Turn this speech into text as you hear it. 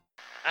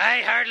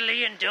I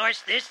heartily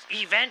endorse this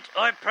event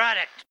or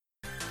product.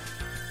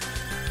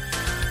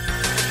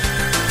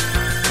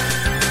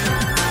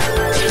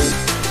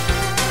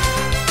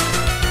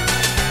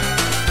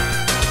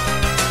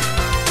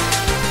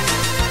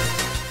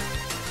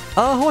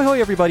 Ahoy,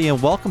 everybody, and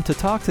welcome to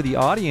Talk to the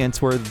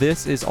Audience, where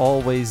this is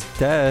always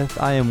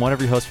death. I am one of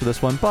your hosts for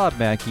this one, Bob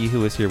Mackey,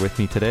 who is here with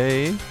me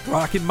today.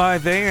 Rocking my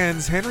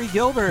Vans, Henry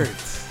Gilbert.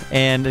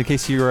 And in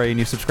case you are a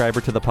new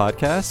subscriber to the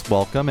podcast,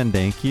 welcome and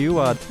thank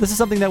you. This is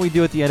something that we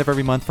do at the end of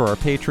every month for our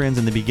patrons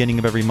and the beginning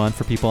of every month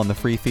for people on the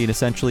free feed.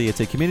 Essentially,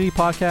 it's a community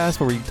podcast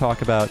where we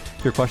talk about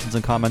your questions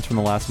and comments from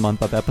the last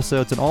month of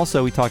episodes. And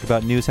also, we talk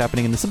about news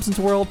happening in the Simpsons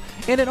world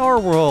and in our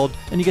world,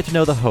 and you get to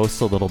know the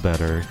hosts a little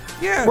better.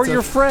 Yeah, we're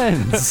your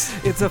friends.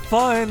 It's a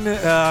fun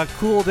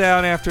cool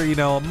down after,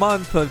 a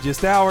month of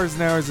just hours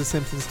and hours of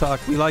Simpsons talk.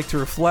 We like to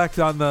reflect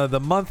on the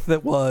month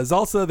that was.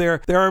 Also,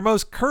 they're our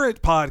most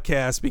current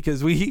podcast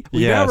because we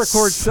now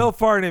record so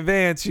far in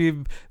advance.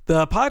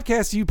 The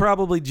podcast you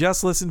probably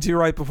just listened to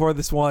right before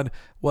this one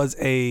was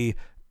a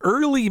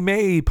early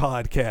May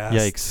podcast.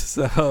 Yikes.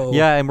 So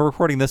yeah, and we're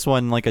recording this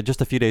one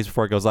just a few days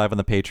before it goes live on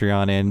the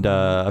Patreon. And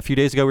a few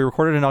days ago, we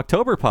recorded an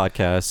October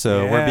podcast.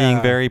 So we're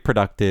being very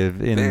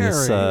productive in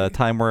this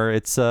time where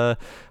it's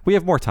we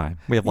have more time.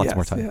 We have lots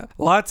more time. Yeah.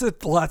 Lots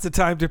of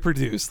time to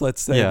produce.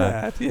 Let's say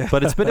that. Yeah.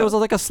 But it was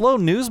like a slow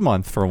news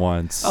month for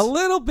once. A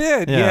little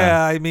bit.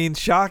 Yeah. I mean,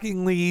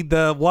 shockingly,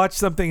 watch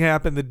something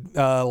happen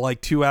like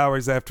 2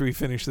 hours after we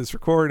finished this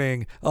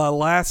recording.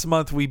 Last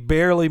month, we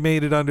barely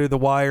made it under the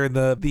wire in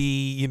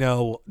the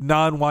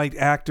non-white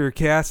actor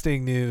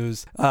casting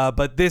news.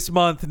 But this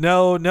month,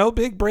 no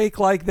big break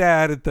like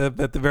that at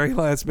the very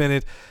last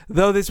minute.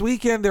 Though this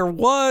weekend there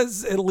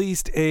was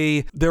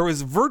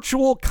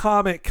virtual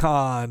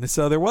Comic-Con.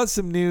 So there was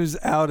some news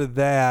out of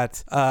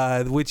that,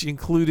 which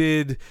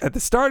included at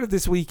the start of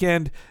this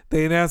weekend,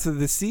 they announced that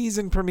the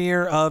season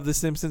premiere of The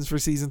Simpsons for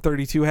season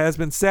 32 has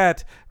been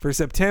set for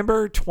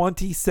September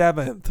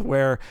 27th,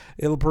 where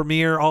it'll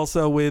premiere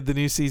also with the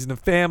new season of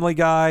Family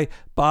Guy,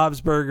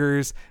 Bob's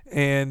Burgers,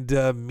 and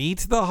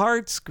Meet the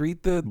Hearts.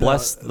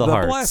 Bless the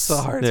Hearts. Bless the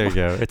Hearts. There you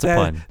go. It's a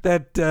pun.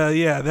 That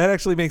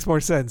actually makes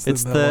more sense.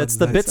 It's the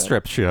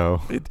Bitstrip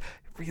show.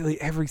 Really,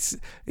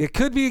 it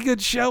could be a good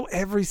show.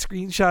 Every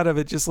screenshot of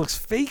it just looks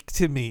fake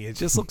to me. It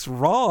just looks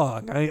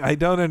wrong. I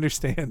don't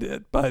understand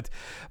it. But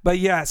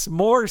yes,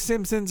 more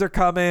Simpsons are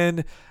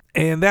coming.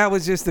 And that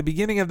was just the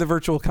beginning of the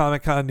virtual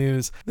Comic-Con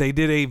news. They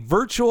did a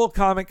virtual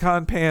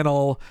Comic-Con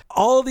panel.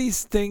 All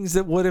these things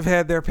that would have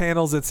had their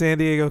panels at San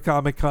Diego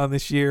Comic-Con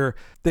this year,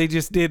 they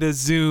just did a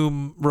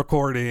Zoom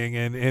recording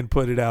and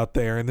put it out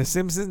there. And The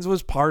Simpsons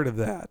was part of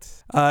that.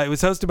 It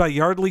was hosted by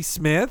Yardley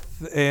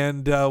Smith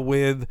and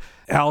with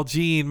Al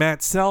Jean,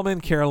 Matt Selman,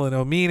 Carolyn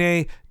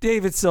Omine,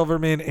 David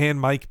Silverman, and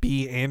Mike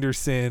B.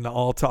 Anderson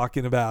all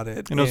talking about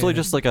it. And it was really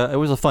just it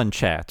was a fun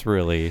chat,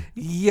 really.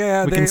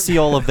 Yeah. We can see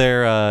all of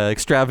their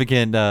extravagant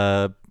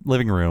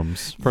living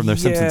rooms from their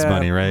Simpsons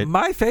money, right?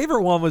 My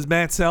favorite one was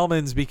Matt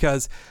Selman's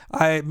because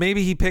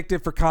maybe he picked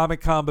it for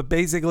Comic-Con, but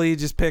basically he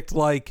just picked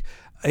like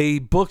a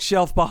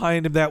bookshelf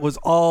behind him that was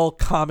all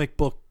comic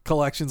book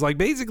collections, like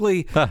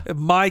basically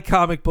my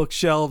comic book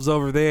shelves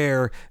over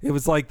there. It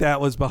was like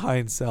that was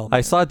behind Selman. I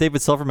saw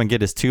David Silverman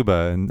get his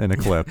tuba in a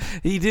clip.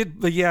 He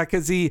did, but yeah,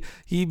 because he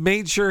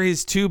made sure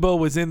his tuba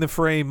was in the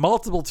frame,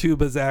 multiple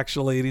tubas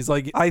actually, and he's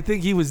like, I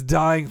think he was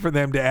dying for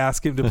them to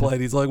ask him to play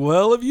it. He's like,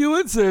 well, if you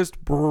insist.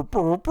 But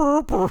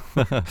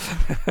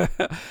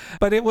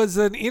it was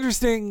an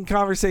interesting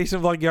conversation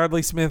of like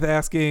Yardley Smith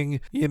asking,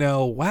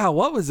 wow,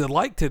 what was it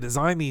like to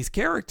design these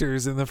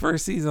characters in the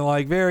first season?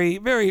 Like very,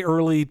 very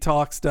early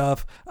talk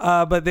stuff.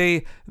 But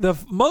the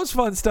most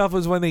fun stuff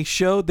was when they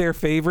showed their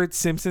favorite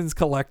Simpsons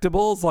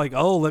collectibles. Like,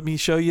 oh, let me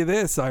show you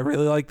this. I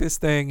really like this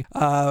thing.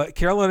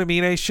 Carolyn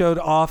Omine showed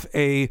off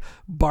a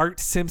Bart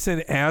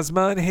Simpson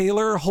asthma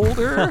inhaler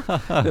holder,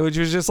 which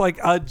was just like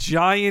a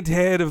giant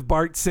head of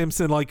Bart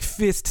Simpson, like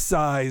fist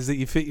size that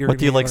you fit your. What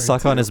do you like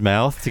suck on his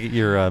mouth to get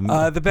your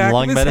the back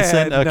lung of his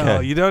medicine? Head. Okay.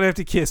 No, you don't have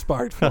to kiss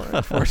Bart for it,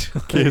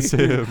 unfortunately. Kiss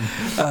him.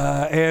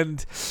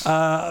 And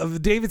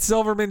David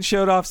Silverman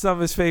showed off some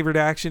of his favorite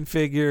action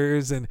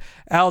figures, and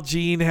Al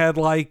Jean had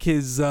like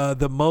his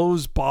the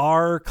Moe's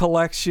Bar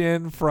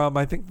collection from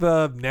I think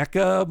the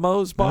NECA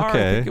Moe's Bar, I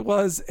think it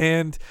was.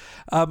 And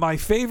my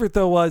favorite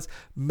though was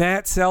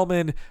Matt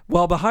Selman,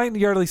 behind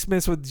Yardley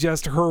Smith with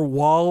just her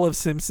wall of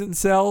Simpsons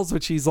cells,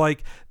 which he's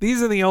like,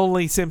 these are the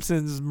only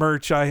Simpsons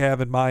merch I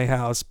have in my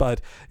house, but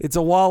it's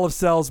a wall of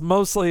cells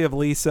mostly of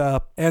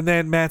Lisa. And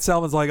then Matt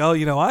Selman's like, oh,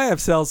 I have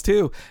cells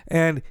too.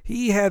 And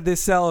he had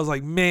this cell. I was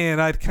like, man,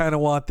 I'd kind of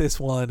want this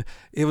one.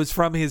 It was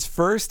from his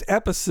first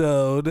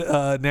episode,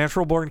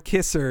 Natural Born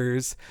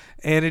Kissers,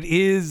 and it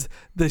is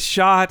the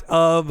shot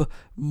of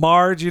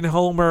Marge and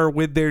Homer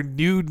with their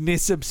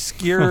nudeness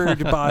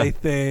obscured by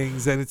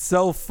things, and it's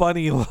so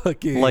funny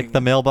looking. Like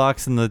the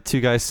mailbox and the two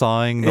guys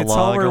sawing the it's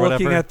log Homer or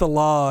whatever. looking at the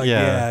log.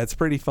 Yeah. Yeah, it's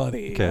pretty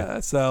funny. Okay.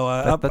 So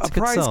That's a a good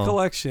prize song.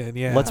 collection.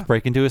 Yeah. Let's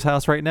break into his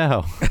house right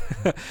now.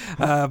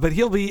 But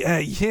he'll be.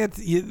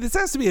 This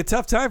has to be a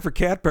tough time for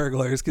cat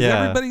burglars because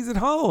Yeah. everybody's at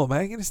home. How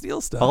are you going to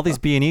steal stuff? All these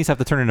B&Es have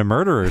to turn into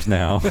murderers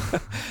now.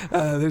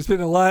 There's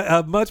been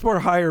a much more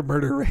higher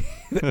murder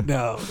rate.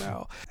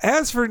 No.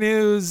 As for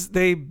news,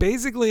 they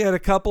basically had a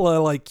couple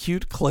of like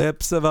cute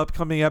clips of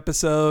upcoming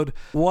episode.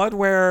 One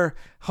where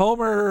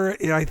Homer,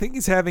 I think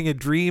he's having a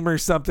dream or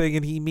something,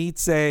 and he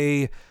meets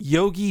a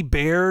Yogi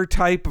Bear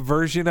type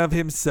version of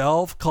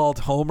himself called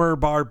Homer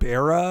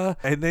Barbera.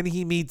 And then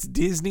he meets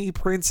Disney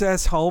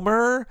Princess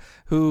Homer,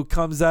 who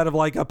comes out of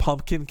like a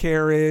pumpkin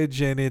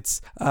carriage, and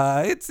it's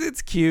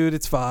cute,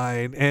 it's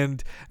fine.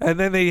 And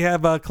then they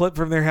have a clip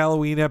from their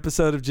Halloween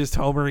episode of just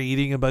Homer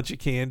eating a bunch of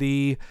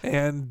candy.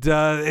 And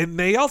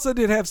they also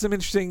did have some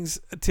interesting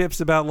tips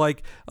about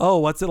like, oh,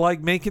 what's it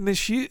like making this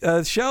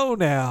show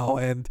now?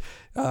 And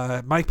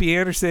Mike B.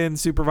 Anderson,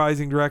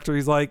 supervising director,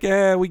 he's like,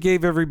 we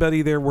gave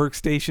everybody their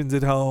workstations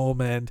at home,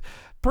 and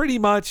pretty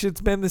much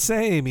it's been the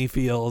same, he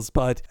feels.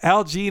 But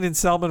Al Jean and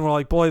Selman were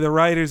like, boy, the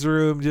writer's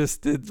room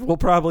we'll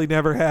probably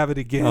never have it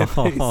again.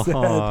 They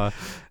said.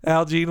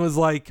 Al Jean was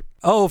like,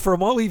 from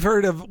what we've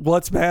heard of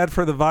what's bad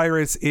for the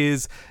virus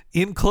is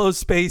enclosed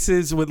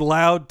spaces with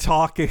loud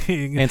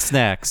talking And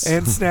snacks.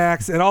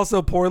 and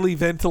also poorly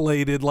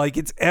ventilated. Like,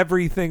 it's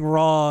everything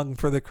wrong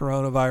for the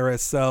coronavirus.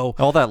 So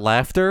All that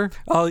laughter.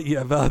 oh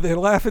yeah, they're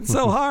laughing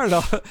so hard.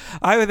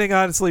 I would think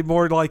honestly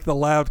more like the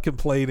loud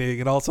complaining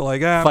and also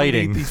like I'm gonna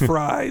Fighting. eat these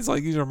fries.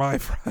 Like, these are my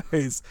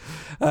fries.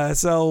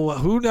 So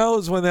who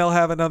knows when they'll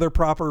have another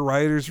proper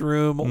writer's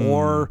room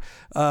or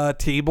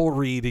table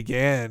read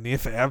again,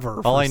 if ever.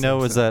 All for I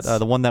know is that Simpsons.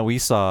 the one that we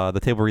saw, the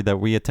table read that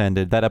we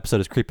attended, that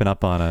episode is creeping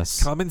up on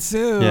us. Coming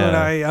soon.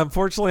 Yeah.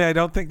 Unfortunately, I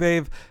don't think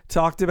they've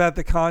talked about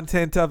the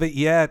content of it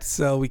yet,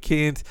 so we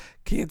can't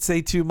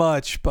say too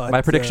much. But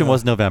My prediction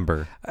was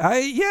November.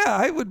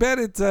 I would bet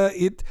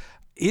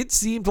it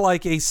seemed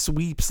like a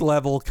sweeps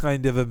level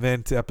kind of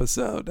event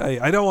episode.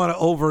 I don't want to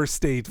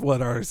overstate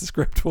what our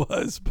script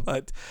was,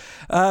 but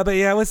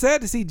yeah, it was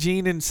sad to see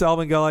Gene and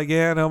Selman go like,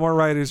 no more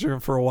writer's room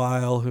for a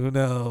while. Who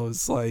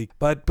knows? Like,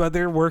 but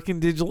they're working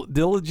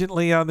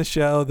diligently on the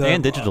show, though,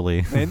 And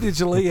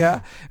digitally.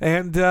 yeah.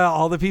 And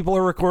all the people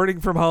are recording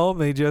from home.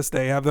 They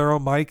have their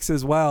own mics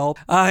as well.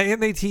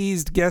 And they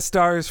teased guest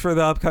stars for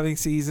the upcoming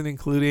season,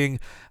 including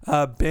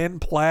Ben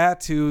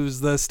Platt, who's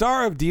the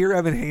star of Dear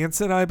Evan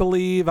Hansen, I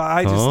believe.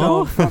 I just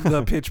know him from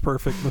the Pitch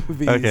Perfect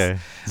movies. Okay.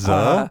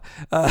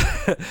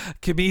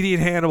 Comedian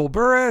Hannibal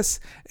Buress,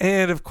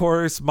 and of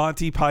course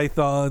Monty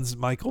Python's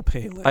Michael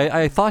Palin.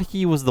 I thought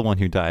he was the one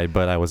who died,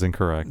 but I was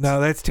incorrect.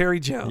 No, that's Terry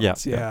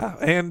Jones. Yeah.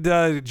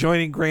 And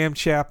joining Graham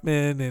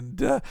Chapman. And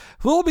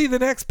who will be the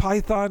next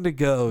Python to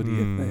go, do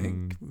you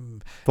think?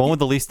 The one with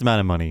the least amount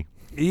of money.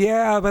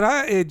 Yeah, but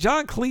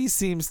John Cleese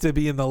seems to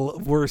be in the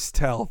worst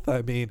health.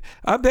 I mean,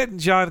 I'm betting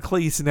John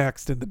Cleese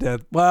next in the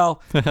dead.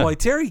 Well, boy,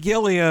 Terry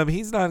Gilliam,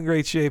 he's not in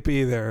great shape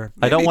either.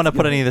 I don't Maybe want to it's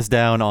put any of this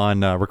down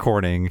on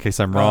recording in case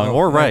I'm wrong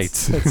or right.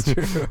 That's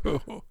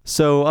true.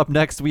 So up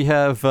next we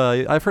have,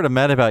 I've heard of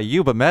Mad About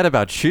You, but Mad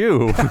About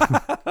You.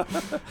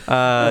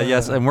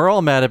 Yes, and we're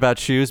all mad about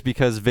shoes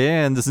because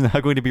Vans is now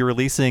going to be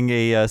releasing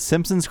a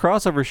Simpsons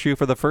crossover shoe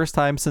for the first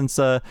time since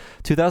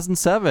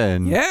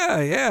 2007.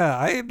 Yeah.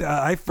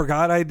 I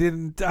forgot I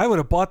didn't. I would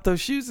have bought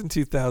those shoes in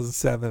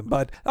 2007.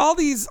 But all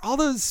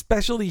those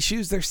specialty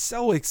shoes, they're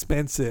so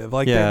expensive.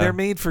 Like they're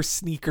made for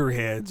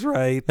sneakerheads,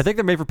 right? I think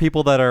they're made for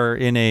people that are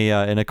in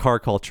a car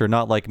culture,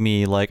 not like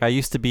me. Like I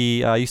used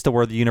to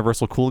wear the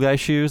Universal Cool Guy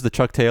shoes, the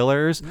Chuck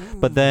Taylors,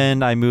 but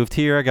then I moved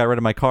here, I got rid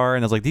of my car,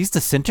 and I was like, these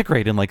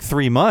disintegrate in like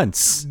 3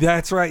 months.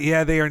 That's right.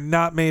 Yeah, they are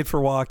not made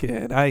for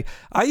walk-in. I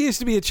used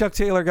to be a Chuck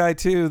Taylor guy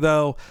too,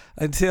 though,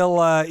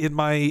 until in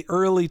my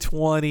early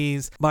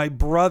 20s, my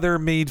brother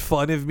made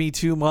fun of me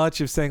too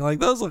much of saying like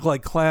those look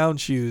like clown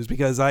shoes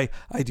because I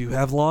do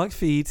have long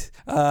feet.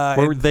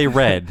 Were they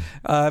red?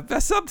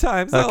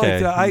 Sometimes.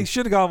 Okay. I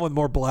should have gone with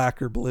more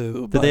black or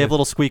blue. Did they have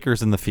little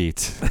squeakers in the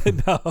feet?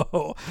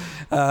 No.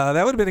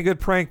 That would have been a good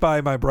prank by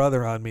my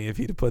brother on me if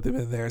he'd have put them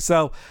in there.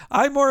 So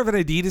I'm more of an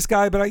Adidas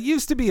guy, but I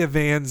used to be a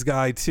Vans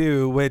guy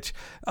too, which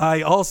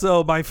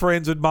my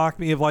friends would mock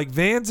me of like,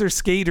 Vans are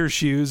skater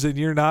shoes and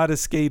you're not a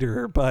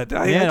skater. But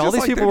all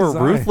these people were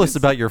ruthless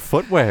about your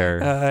footwear.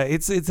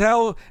 It's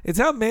how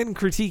men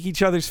critique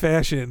each other's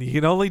fashion. You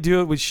can only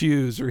do it with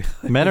shoes. Really.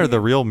 Men are the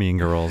real mean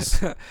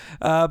girls.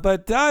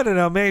 But I don't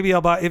know. Maybe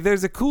I'll buy. If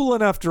there's a cool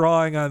enough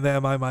drawing on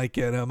them, I might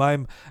get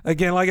them.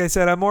 Again, like I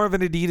said, I'm more of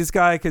an Adidas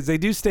guy because they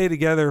do stay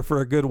together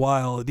for a good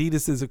while.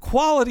 Adidas is a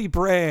quality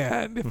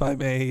brand, if I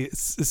may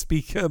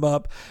speak them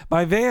up.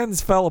 My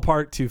Vans fell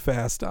apart too fast.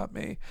 fast on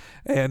me.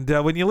 And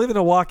when you live in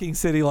a walking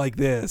city like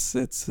this,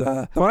 it's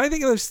when I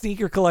think of those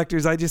sneaker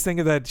collectors, I just think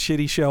of that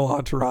shitty show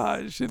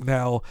Entourage. And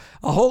now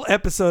a whole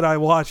episode I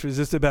watched was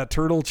just about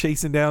Turtle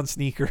chasing down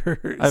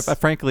sneakers.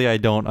 Frankly, I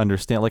don't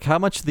understand. Like, how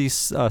much these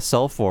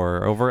sell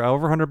for? Over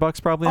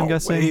 $100 probably, I'm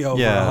guessing? Way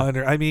over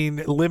 100. I mean,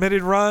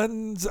 limited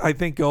runs, I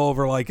think, go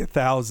over like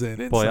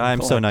 1,000. Boy,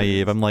 I'm so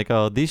naive. I'm like,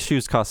 oh, these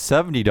shoes cost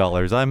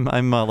 $70.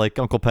 I'm like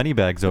Uncle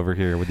Pennybags over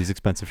here with these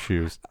expensive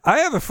shoes. I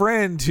have a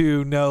friend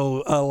who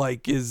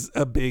like is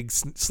a big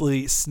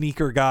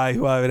sneaker guy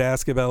who I would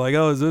ask about, like,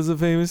 oh, is this a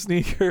famous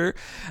sneaker?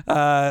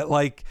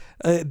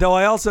 Though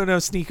I also know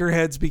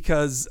sneakerheads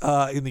because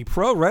in the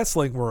pro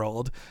wrestling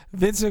world,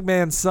 Vince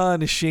McMahon's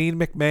son, Shane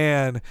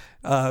McMahon,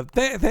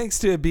 thanks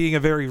to being a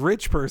very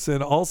rich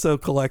person, also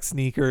collects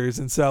sneakers.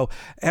 And so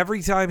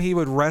every time he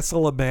would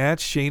wrestle a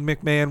match, Shane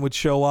McMahon would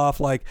show off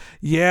like,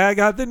 yeah, I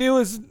got the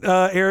newest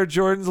Air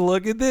Jordans.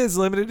 Look at this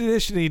limited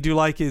edition. He'd do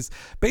like his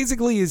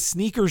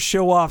sneaker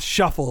show off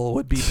shuffle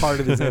would be part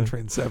of his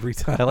entrance every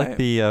time. I like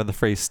the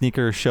phrase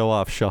sneaker show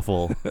off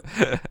shuffle.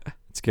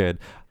 It's good.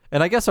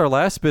 And I guess our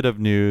last bit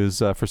of news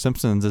for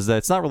Simpsons is that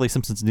it's not really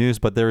Simpsons news,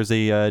 but there is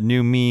a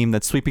new meme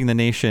that's sweeping the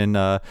nation.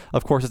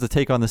 Of course, it's a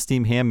take on the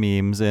Steam Ham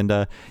memes.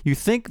 And you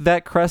think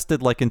that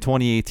crested like in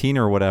 2018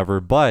 or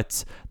whatever,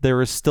 but there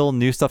is still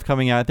new stuff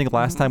coming out. I think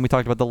last time we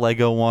talked about the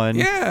Lego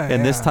one.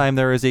 And this time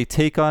there is a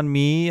Take On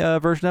Me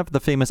version of the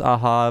famous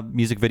Aha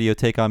music video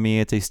Take On Me.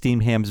 It's a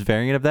Steam Hams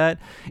variant of that.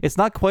 It's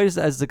not quite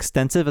as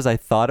extensive as I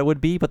thought it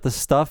would be, but the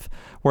stuff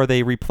where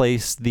they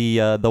replace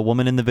the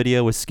woman in the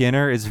video with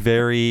Skinner is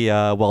very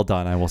well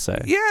done, I will say.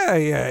 Yeah.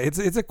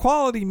 It's a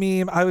quality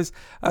meme. I was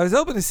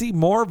hoping to see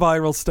more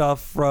viral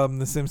stuff from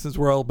the Simpsons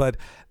world, but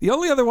the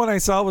only other one I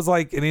saw was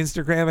like an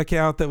Instagram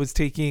account that was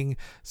taking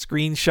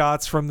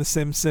screenshots from the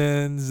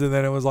Simpsons, and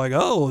then it was like,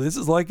 oh, this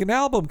is like an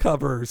album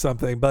cover or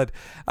something. But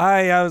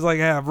I was like,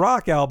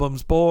 rock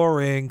albums,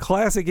 boring.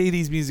 Classic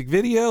 80s music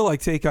video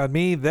like Take On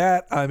Me,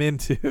 that I'm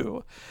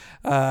into.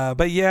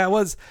 But yeah, it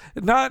was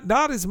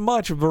not as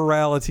much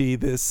virality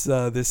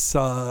this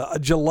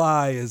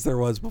July as there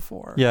was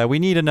before. Yeah, we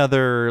need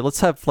another. Let's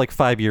have like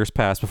 5 years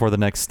pass before the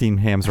next steamed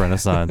hams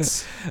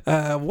renaissance.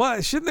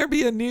 What shouldn't there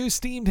be a new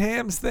steamed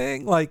hams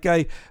thing?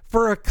 Like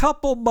for a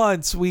couple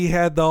months we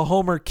had the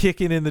Homer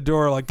kicking in the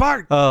door like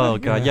Bart. Oh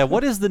god, yeah.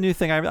 What is the new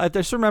thing? I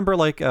just remember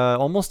like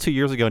almost 2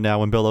 years ago now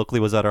when Bill Oakley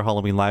was at our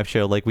Halloween live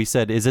show. Like we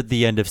said, is it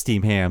the end of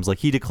steamed hams? Like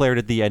he declared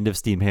it the end of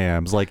steamed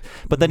hams. Like,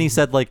 but then he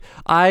said like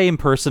I am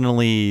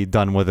personally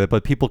done with it,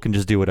 but people can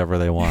just do whatever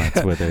they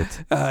want with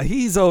it.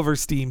 He's over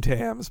steamed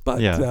hams, but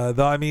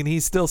though I mean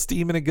he's still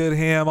steaming a good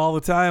ham all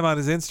the time on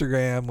his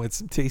Instagram with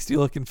some tasty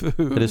looking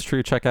food. It is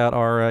true. Check out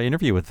our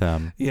interview with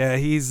them. Yeah,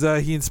 he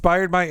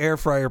inspired my air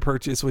fryer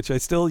purchase, which I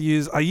still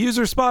use. I use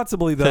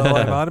responsibly though.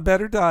 I'm on a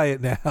better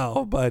diet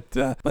now, but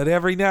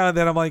every now and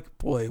then I'm like,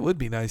 boy, it would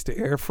be nice to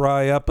air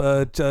fry up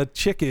a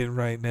chicken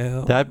right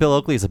now. That Bill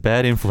Oakley is a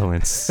bad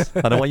influence.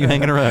 I don't want you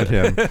hanging around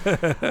him.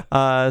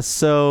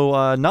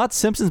 So not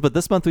Simpsons, but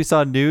this month we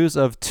saw news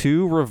of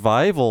 2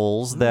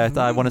 revivals that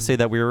I want to say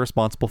that we were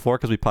responsible for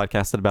because we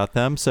podcasted about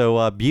them. So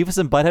Beavis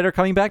and Butthead are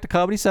coming back to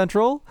Comedy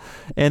Central,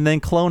 and then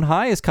Clone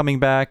High is coming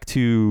back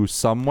to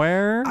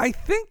somewhere. I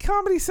think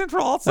Comedy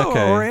Central also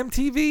or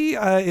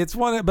MTV. It's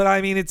one, but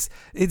I mean it's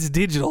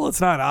digital.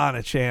 It's not on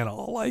a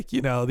channel. Like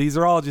these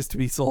are all just to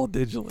be sold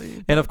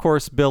digitally. And of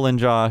course, Bill and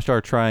Josh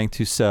are trying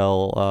to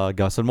sell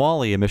Gus and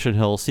Wally, a Mission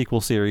Hill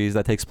sequel series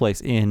that takes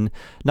place in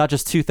not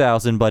just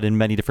 2000, but in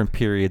many different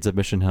periods of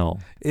Mission Hill.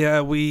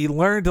 Yeah, we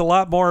learned a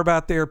lot more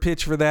about their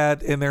pitch for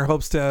that and their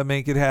hopes to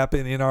make it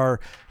happen in our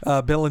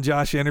Bill and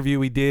Josh interview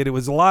we did. It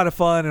was a lot of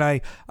fun, and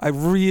I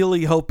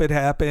really hope it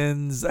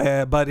happens.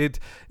 But it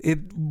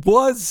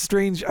was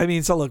strange. I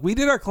mean, so look, we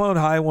did our Clone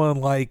High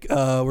one like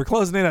we're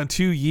closing in on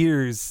 2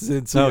 years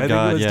since I think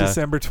it was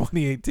December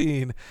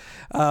 2018.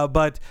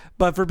 But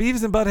for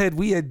Beavis and Butthead,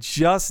 we had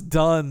just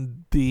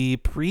done the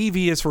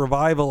previous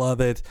revival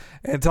of it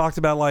and talked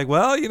about like,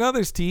 well,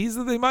 there's tease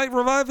that they might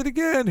revive it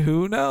again.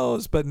 Who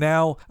knows? But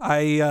now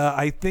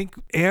I think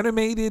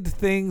animated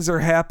things are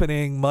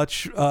happening.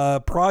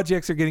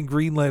 Projects are getting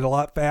greenlit a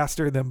lot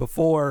faster than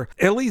before.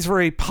 At least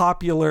for a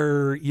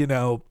popular,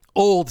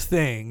 old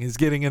thing is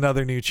getting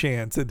another new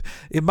chance, and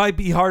it might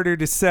be harder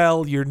to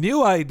sell your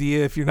new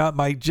idea if you're not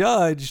Mike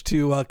Judge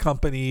to a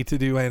company to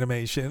do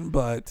animation.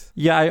 But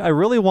yeah, I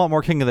really want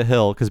more King of the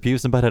Hill because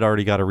Beavis and Butthead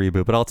already got a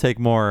reboot, but I'll take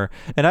more.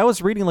 And I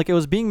was reading like it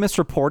was being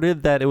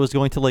misreported that it was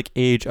going to like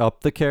age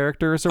up the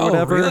characters or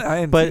whatever. Really? I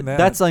hadn't but seen that.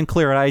 That's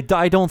unclear, and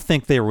I don't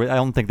think they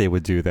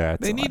would do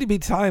that. They need to be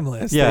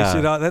timeless. Yeah, they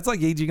should, that's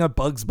like aging up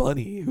Bugs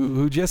Bunny,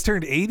 who just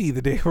turned 80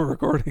 the day we're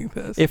recording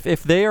this.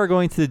 If they are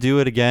going to do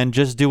it again,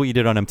 just do what you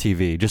did on MTV.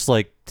 Just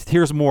like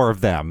here's more of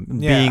them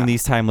being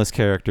these timeless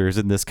characters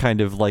in this kind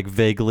of like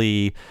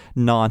vaguely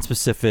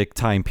non-specific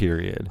time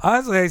period.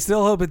 Honestly, I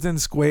still hope it's in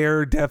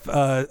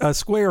a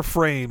square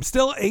frame.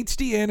 Still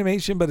HD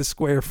animation, but a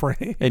square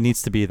frame. It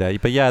needs to be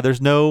that. But yeah,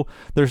 there's no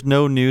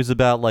news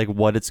about like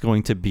what it's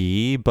going to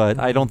be, but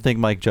I don't think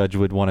Mike Judge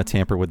would want to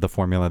tamper with the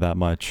formula that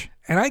much.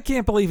 And I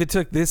can't believe it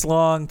took this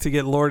long to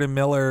get Lord and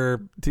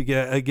Miller to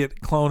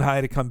get Clone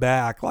High to come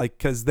back, like,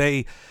 because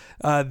they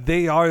are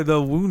the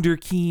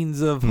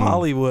wunderkinds of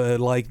Hollywood.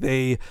 Like,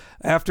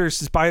 after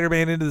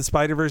Spider-Man Into the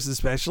Spider-Verse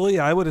especially,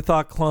 I would have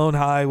thought Clone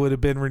High would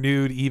have been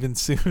renewed even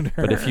sooner.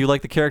 But if you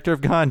like the character of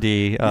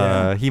Gandhi,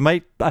 he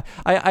might.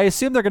 I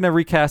assume they're going to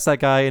recast that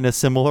guy in a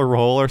similar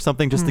role or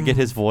something just to get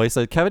his voice.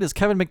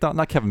 Kevin McDonald,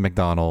 not Kevin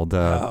McDonald.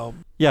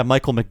 Yeah,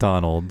 Michael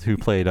McDonald, who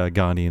played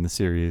Gandhi in the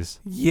series.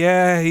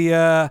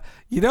 Yeah,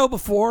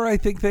 before I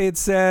think they had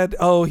said,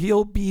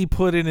 he'll be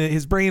put in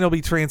his brain will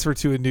be transferred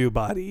to a new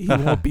body. He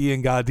won't be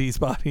in Gandhi's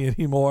body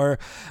anymore.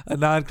 A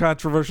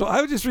non-controversial. I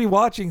was just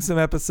rewatching some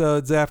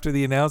episodes after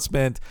the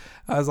announcement.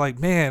 I was like,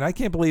 man, I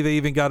can't believe they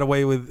even got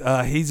away with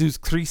Jesus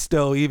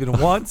Cristo even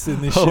once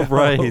in this show. Oh,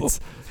 right.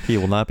 He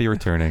will not be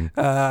returning.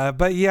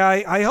 But yeah,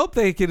 I hope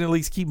they can at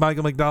least keep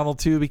Michael McDonald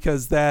too,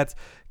 because that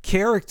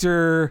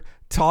character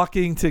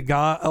talking to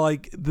God,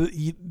 like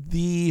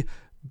the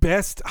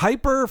best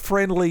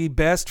hyper-friendly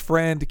best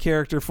friend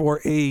character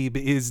for Abe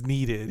is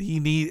needed.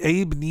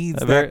 Abe needs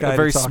that guy. A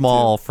very to talk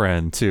small to.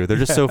 friend too. They're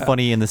just so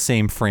funny in the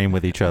same frame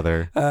with each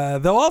other.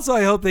 Though also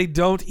I hope they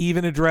don't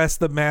even address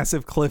the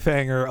massive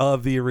cliffhanger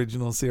of the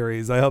original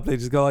series. I hope they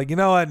just go like, you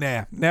know what,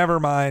 nah, never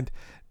mind,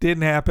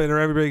 didn't happen, or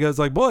everybody goes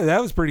like, boy,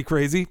 that was pretty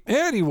crazy.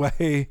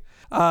 Anyway.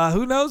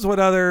 Who knows what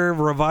other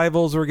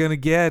revivals we're going to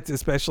get,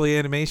 especially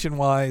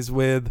animation-wise,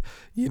 with,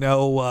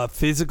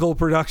 physical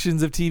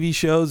productions of TV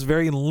shows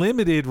very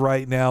limited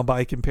right now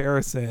by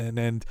comparison.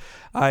 And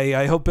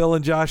I hope Bill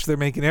and Josh, they're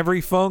making every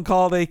phone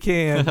call they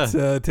can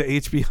to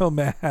HBO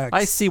Max.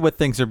 I see what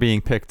things are being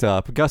picked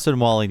up. Gus and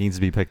Wally needs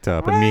to be picked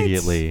up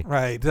immediately.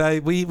 Right.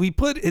 We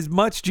put as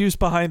much juice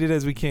behind it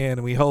as we can,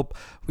 and we hope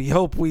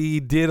we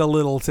did a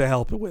little to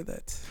help with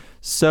it.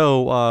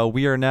 So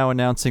we are now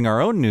announcing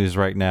our own news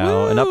right now.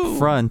 Woo! And up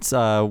front,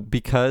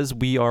 because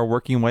we are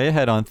working way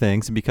ahead on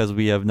things, because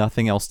we have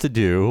nothing else to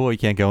do, we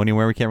can't go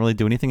anywhere, we can't really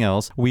do anything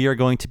else, we are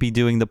going to be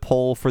doing the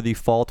poll for the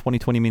fall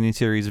 2020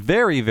 miniseries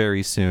very,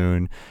 very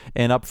soon.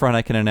 And up front,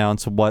 I can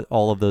announce what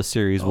all of those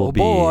series will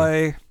be. Oh,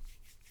 boy.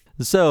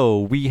 So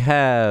we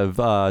have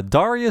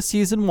Daria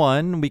Season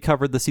 1. We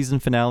covered the season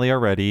finale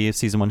already,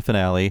 Season 1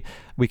 finale.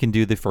 We can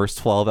do the first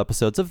 12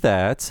 episodes of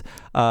that.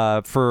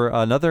 For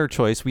another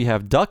choice, we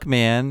have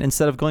Duckman.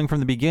 Instead of going from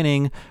the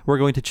beginning, we're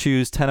going to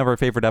choose 10 of our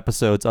favorite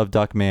episodes of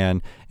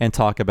Duckman and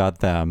talk about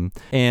them.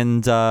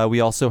 And we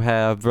also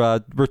have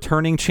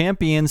returning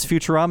champions,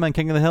 Futurama and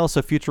King of the Hill.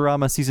 So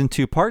Futurama Season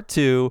 2 Part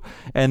 2,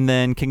 and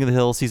then King of the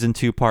Hill Season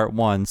 2 Part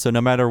 1. So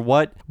no matter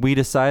what we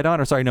decide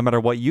on, no matter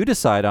what you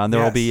decide on,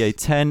 there will be a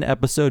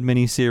 10-episode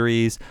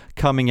miniseries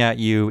coming at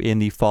you in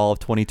the fall of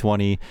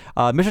 2020.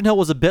 Mission Hill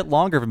was a bit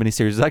longer of a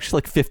miniseries. It was actually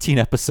like 15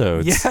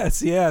 episodes.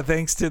 Yes, yeah,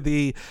 thanks to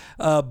the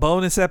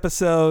bonus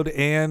episode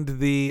and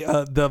the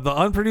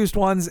unproduced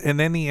ones, and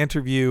then the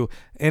interview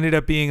ended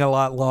up being a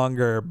lot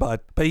longer.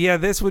 But yeah,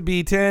 this would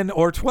be 10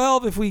 or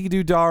 12 if we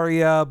do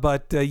Daria.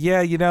 But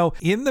yeah,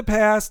 in the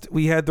past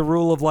we had the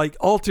rule of like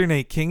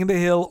alternate King of the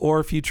Hill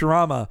or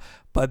Futurama.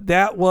 But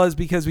that was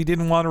because we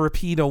didn't want to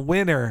repeat a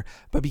winner.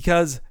 But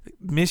because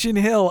Mission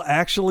Hill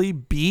actually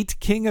beat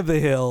King of the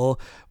Hill,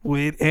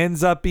 it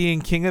ends up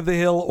being King of the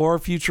Hill or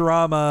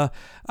Futurama.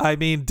 I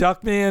mean,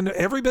 Duckman,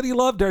 everybody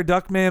loved our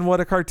Duckman What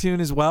a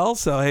Cartoon as well.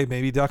 So, hey,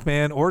 maybe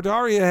Duckman or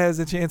Daria has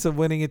a chance of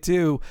winning it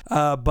too.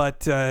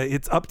 But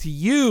it's up to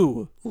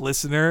you,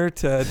 listener,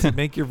 to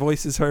make your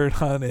voices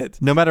heard on it.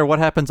 No matter what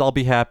happens, I'll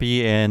be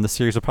happy, and the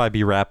series will probably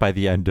be wrapped by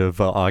the end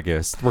of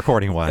August,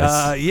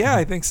 recording-wise. Yeah,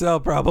 I think so,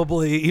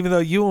 probably, even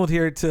though you won't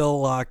hear it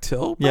till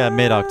October. Yeah,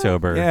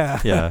 mid-October.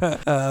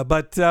 Yeah.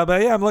 But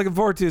yeah, I'm looking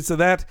forward to it. So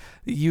that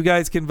you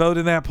guys can vote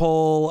in that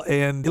poll,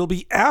 and it'll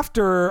be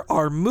after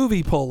our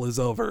movie poll is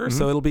over. Mm-hmm.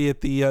 So it'll be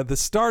at the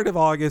start of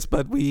August,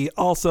 but we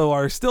also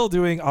are still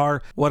doing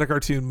our What a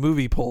Cartoon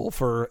movie poll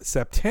for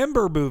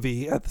September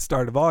movie at the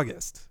start of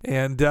August.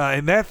 And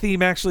that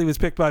theme actually was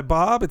picked by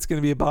Bob. It's going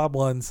to be a Bob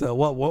one. So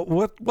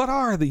what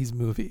are these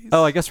movies?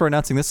 Oh, I guess we're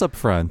announcing this up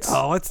front.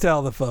 Oh, let's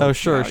tell the folks. Oh,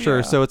 sure.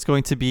 Yeah. So it's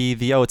going to be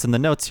it's in the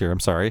notes here. I'm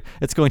sorry.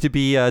 It's going to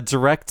be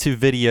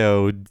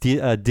direct-to-video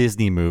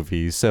Disney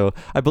movies. So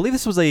I believe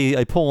this was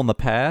a poll in the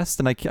past,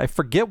 and I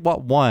forget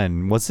what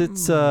one. Was it?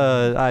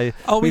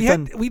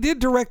 We did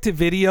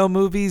direct-to-video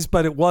movies,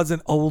 but it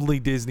wasn't only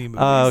Disney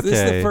movies. Okay. This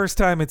is the first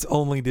time it's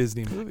only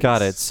Disney movies.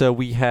 Got it. So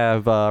we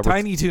have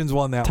Tiny Toons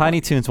won that one.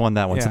 Tiny Toons won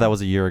that one, Yeah. so that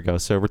was a year ago.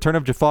 So Return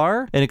of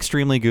Jafar, an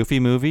extremely goofy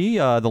movie,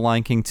 The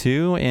Lion King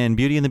 2, and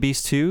Beauty and the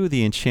Beast 2,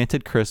 The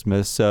Enchanted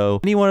Christmas. So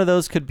any one of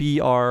those could be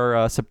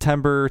our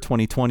September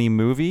 2020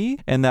 movie,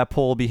 and that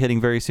poll will be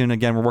hitting very soon.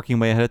 Again, we're working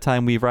way ahead of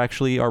time. We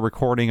actually are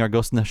recording our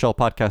Ghost in the Shell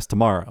podcast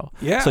tomorrow.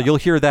 Yeah. So you'll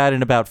hear that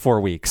in about 4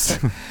 4 weeks.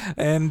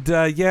 And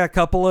a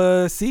couple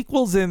of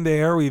sequels in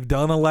there. We've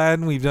done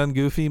Aladdin, we've done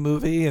Goofy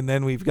Movie, and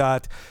then we've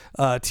got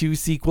 2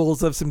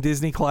 sequels of some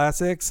Disney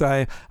classics.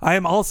 I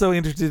am also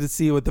interested to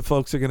see what the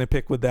folks are going to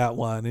pick with that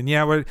one. And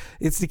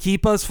it's to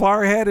keep us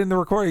far ahead in the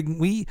recording.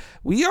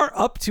 We are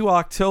up to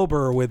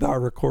October with our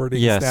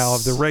recordings now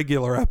of the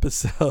regular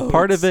episodes.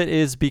 Part of it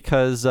is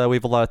because we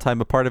have a lot of time,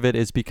 but part of it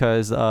is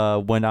because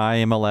when I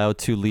am allowed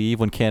to leave,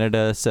 when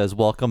Canada says,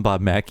 welcome,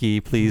 Bob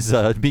Mackey, please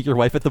meet your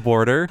wife at the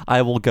border,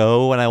 I will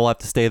go and I will have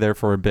to stay there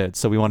for a bit.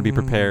 So we want to be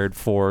prepared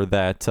for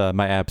that,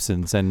 my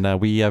absence. And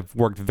we have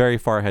worked very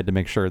far ahead to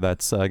make sure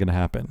that's going to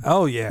happen.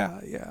 Oh, yeah.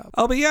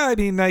 Oh, but I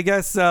mean, I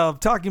guess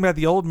talking about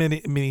the old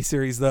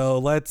miniseries, though,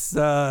 let's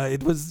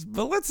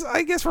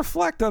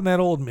reflect on that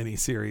old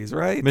miniseries,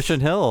 right? Mission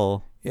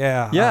Hill.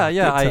 Yeah.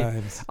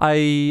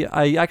 I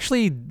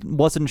actually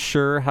wasn't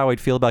sure how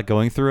I'd feel about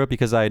going through it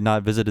because I had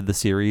not visited the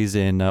series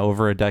in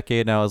over a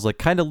decade, and I was like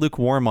kind of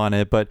lukewarm on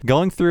it. But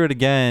going through it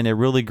again, it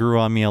really grew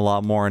on me a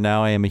lot more.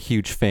 Now I am a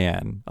huge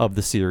fan of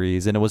the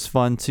series, and it was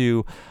fun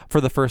to, for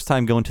the first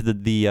time, go into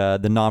the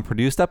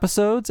non-produced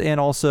episodes, and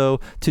also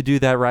to do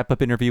that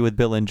wrap-up interview with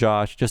Bill and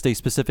Josh, just a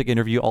specific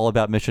interview all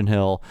about Mission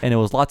Hill, and it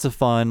was lots of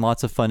fun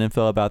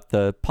info about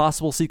the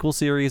possible sequel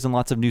series, and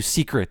lots of new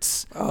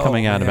secrets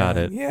coming out about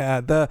it.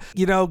 Yeah.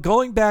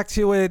 Going back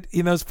to it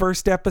in those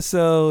first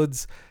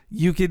episodes,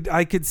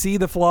 I could see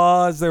the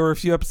flaws. There were a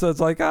few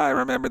episodes like, I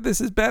remember this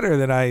is better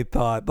than I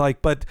thought.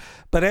 But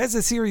as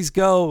the series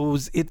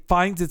goes, it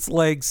finds its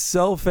legs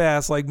so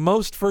fast. Like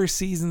most first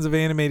seasons of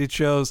animated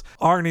shows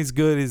aren't as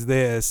good as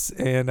this.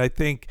 And I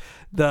think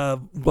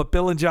what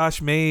Bill and Josh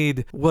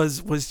made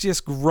was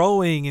just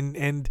growing,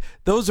 and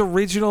those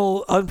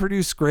original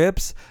unproduced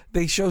scripts,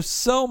 they show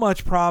so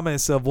much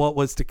promise of what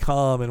was to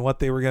come and what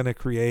they were going to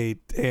create.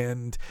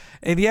 And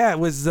it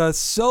was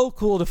so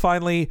cool to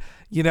finally,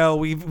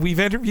 we've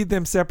interviewed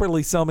them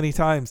separately so many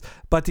times,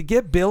 but to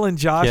get Bill and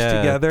Josh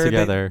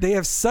together. They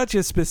have such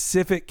a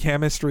specific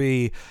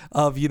chemistry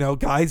of,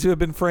 guys who have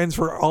been friends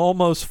for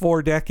almost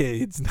 4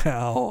 decades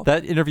now.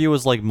 That interview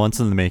was like months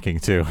in the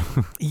making too.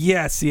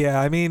 Yes. Yeah.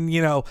 I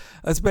mean,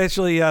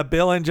 especially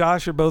Bill and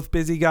Josh are both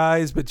busy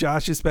guys, but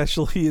Josh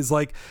especially is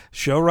like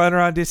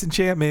showrunner on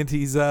Disenchantment.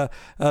 He's a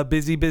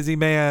busy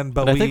man.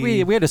 But I think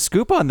we had a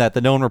scoop on that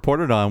no one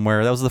reported on,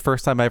 where that was the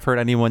first time I've heard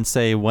anyone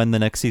say when the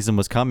next season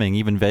was coming,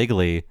 even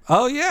vaguely.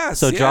 Oh, yes.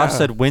 So Josh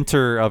said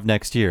winter of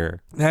next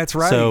year. That's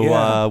right.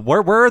 So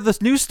where are the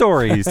news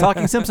stories?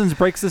 Talking Simpsons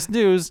breaks this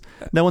news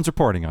no one's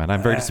reporting on.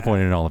 I'm very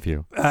disappointed in all of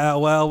you.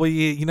 Well,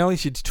 we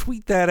should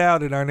tweet that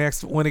out in our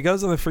next, when it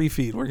goes on the free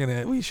feed.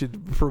 We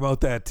should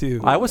promote that too.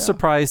 I was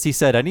surprised he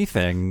said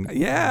anything.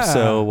 Yeah.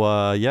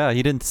 So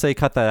he didn't say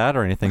cut that out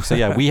or anything.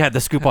 So we had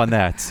the scoop on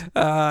that.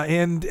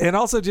 And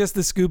also just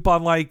the scoop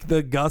on like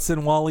the Gus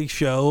and Wally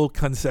show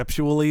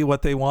conceptually,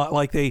 what they want.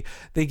 Like they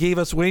gave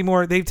us way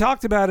more. They've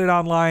talked about it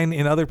online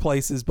in other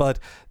places, but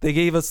they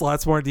gave us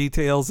lots more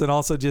details. And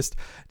also just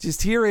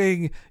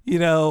hearing,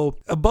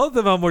 both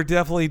of them were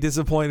definitely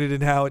disappointed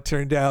in how it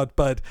turned out,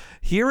 but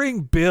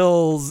hearing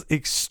Bill's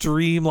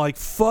extreme, like,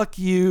 fuck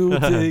you to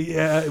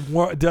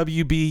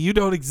WB, you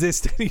don't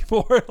exist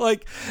anymore.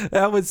 Like,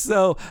 that was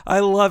so, I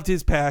loved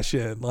his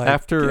passion. Like,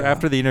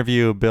 after the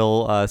interview,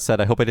 Bill said,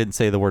 I hope I didn't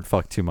say the word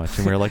fuck too much.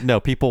 And we were like, no,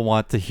 people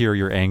want to hear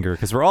your anger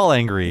because we're all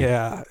angry.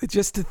 Yeah.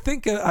 Just to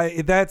think,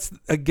 that's,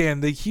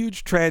 again, the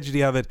huge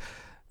tragedy of it,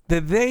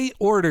 that they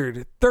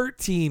ordered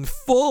 13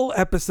 full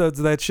episodes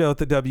of that show at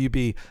the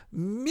WB,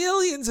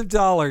 millions of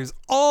dollars,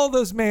 all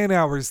those man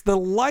hours, the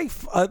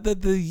life,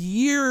 the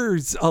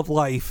years of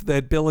life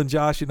that Bill and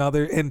Josh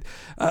and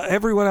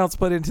everyone else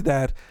put into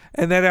that.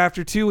 And then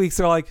after 2 weeks,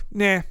 they're like,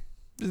 nah.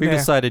 We've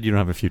decided you don't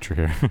have a future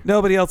here.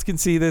 Nobody else can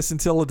see this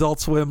until Adult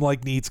Swim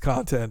needs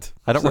content.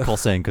 I don't recall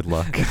saying good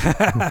luck.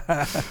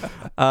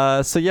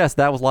 So yes,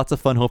 that was lots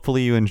of fun.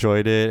 Hopefully you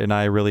enjoyed it, and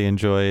I really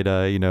enjoyed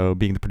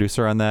being the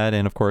producer on that.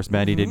 And of course,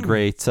 Maddie did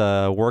great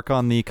work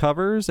on the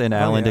covers, and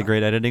Alan did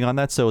great editing on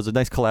that. So it was a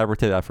nice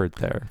collaborative effort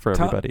there for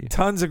everybody.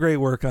 Tons of great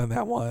work on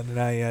that one, and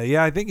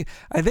I think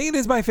it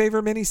is my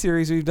favorite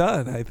miniseries we've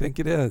done. I think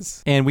it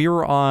is. And we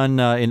were on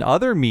in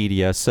other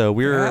media, so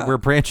we're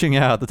branching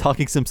out the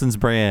Talking Simpsons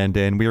brand,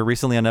 and we were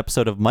recently on an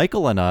episode of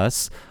Michael and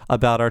Us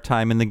about our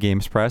time in the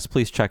Games Press.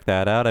 Please check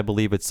that out. I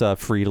believe it's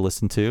free to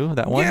listen to,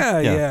 that one.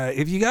 Yeah.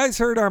 If you guys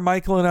heard our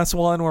Michael and Us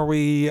one where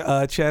we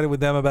chatted with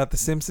them about the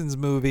Simpsons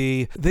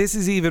movie, this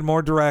is even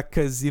more direct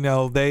because,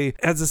 they,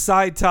 as a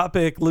side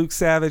topic, Luke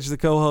Savage, the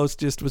co-host,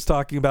 just was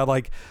talking about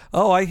like,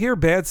 oh, I hear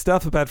bad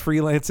stuff about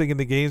freelancing in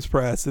the Games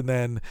Press. And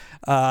then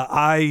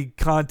I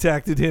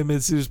contacted him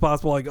as soon as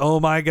possible, like, oh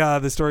my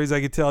God, the stories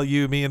I could tell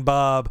you, me and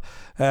Bob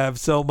have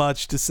so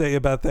much to say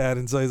about that.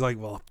 And so he's like,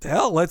 well,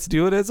 hell, let's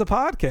do it as a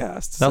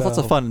podcast. That was lots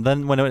of fun.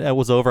 Then when it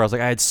was over, I was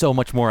like, I had so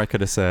much more I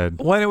could have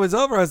said. When it was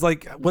over, I was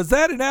like, was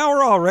that an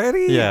hour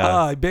already? Yeah.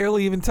 I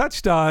barely even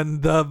touched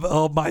on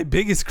my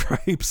biggest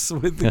gripes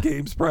with the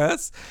Games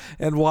Press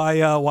and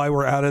why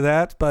we're out of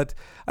that. But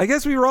I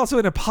guess we were also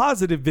in a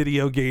positive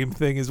video game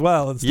thing as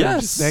well instead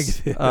of just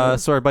negative.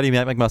 So our buddy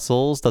Matt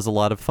McMuscles does a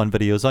lot of fun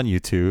videos on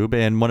YouTube,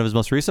 and one of his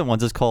most recent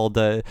ones is called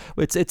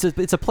it's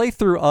a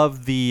playthrough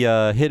of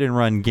the hit and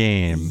run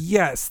game.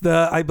 Yes,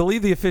 I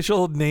believe the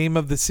official name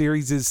of the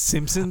series is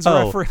Simpsons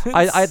Reference.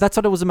 I that's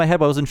what it was in my head,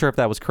 but I wasn't sure if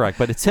that was correct.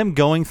 But it's him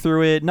going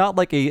through it, not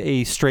like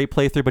a straight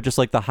playthrough, but just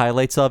like the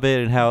highlights of it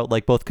and how it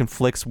like both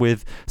conflicts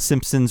with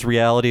Simpsons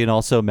reality and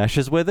also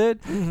meshes with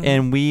it. Mm-hmm.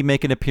 And we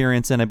make an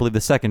appearance in, I believe,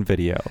 the second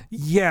video.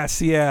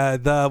 Yes,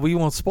 yeah. We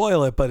won't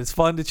spoil it, but it's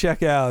fun to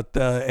check out.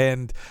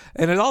 And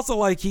it also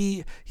like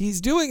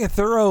he's doing a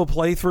thorough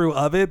playthrough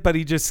of it, but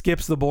he just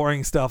skips the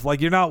boring stuff.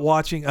 Like you're not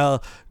watching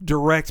a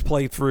direct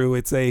playthrough;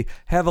 it's a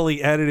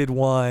heavily edited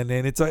one,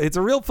 and it's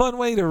a real fun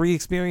way to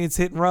re-experience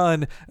Hit and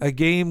Run, a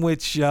game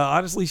which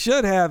honestly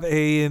should have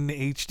an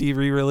HD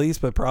re-release,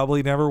 but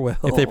probably never will.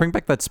 If they bring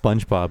back that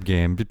SpongeBob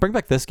game, bring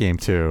back this game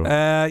too.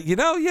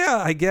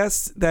 I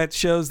guess that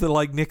shows that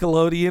like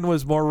Nickelodeon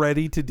was more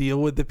ready to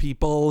deal with the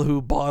people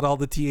who bought all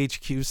the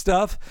THQ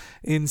stuff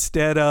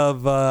instead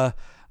of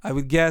I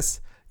would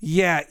guess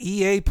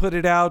EA put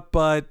it out,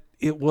 but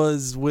it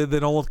was with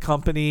an old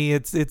company.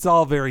 It's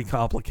all very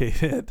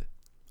complicated.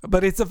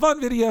 But it's a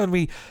fun video, and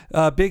we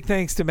big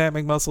thanks to Matt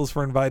McMuscles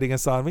for inviting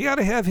us on. We got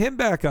to have him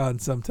back on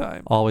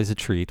sometime. Always a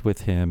treat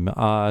with him.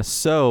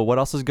 So what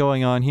else is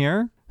going on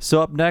here?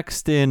 So up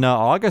next in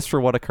August for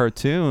What a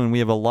Cartoon, we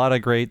have a lot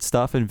of great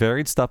stuff and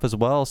varied stuff as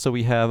well. So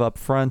we have up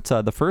front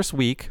the first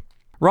week,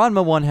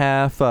 Ranma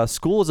 1/2,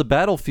 School is a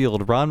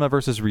Battlefield, Ranma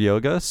versus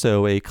Ryoga,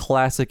 so a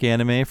classic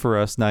anime for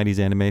us 90s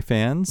anime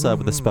fans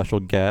with a special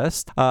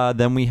guest.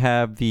 Then we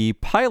have the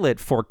pilot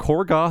for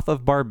Korgoth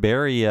of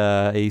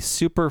Barbaria, a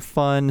super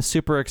fun,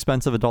 super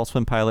expensive Adult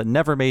Swim pilot,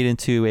 never made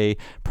into a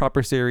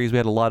proper series. We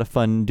had a lot of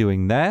fun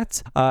doing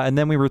that. And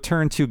then we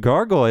return to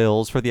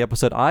Gargoyles for the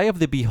episode Eye of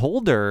the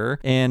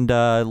Beholder, and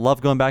love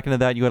going back into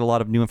that. You had a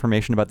lot of new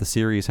information about the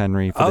series,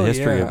 Henry, for the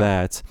history of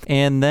that.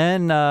 And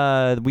then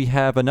we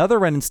have another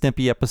Ren and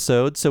Stimpy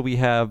episode. So we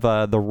have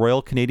the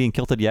Royal Canadian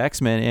Kilted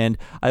Yaxman, and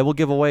I will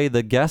give away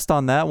the guest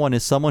on that one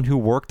is someone who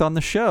worked on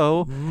the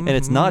show, and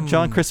it's not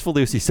John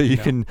Kricfalusi, so you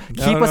can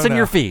keep us in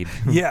your feed.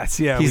 Yes,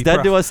 yeah. He's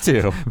dead to us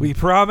too. We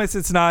promise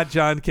it's not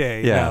John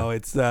K. Yeah. No,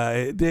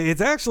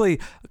 it's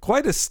actually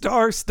quite a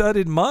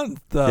star-studded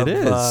month. It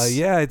is.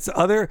 It's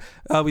other.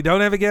 We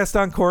don't have a guest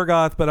on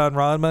Korgoth, but on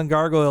Ranma and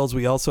Gargoyles,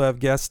 we also have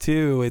guests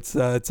too. It's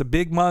a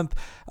big month.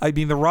 I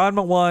mean, the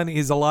Ranma one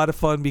is a lot of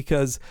fun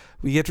because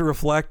we get to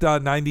reflect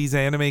on 90s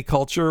anime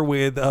culture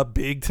with a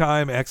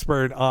big-time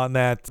expert on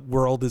that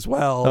world as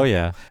well. Oh,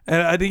 yeah.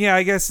 And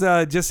I guess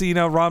just so you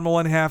know, Ranma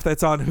 1/2,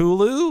 that's on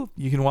Hulu.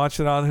 You can watch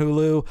it on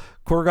Hulu.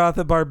 Korgoth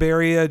of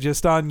Barbaria,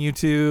 just on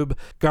YouTube.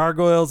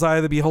 Gargoyles, Eye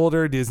of the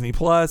Beholder, Disney+.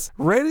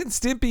 Ren and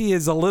Stimpy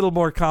is a little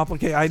more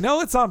complicated. I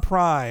know it's on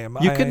Prime.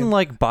 You can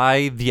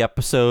buy the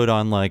episode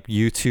on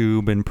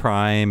YouTube and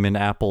Prime and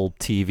Apple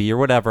TV or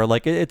whatever.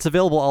 It's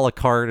available a la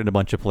carte in a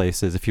bunch of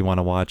places if you want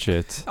to watch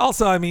it.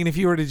 Also, I mean, if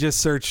you were to just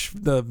search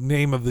the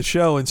name of the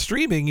show and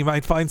streaming, you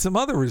might find some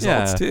other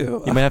results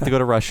too. You might have to go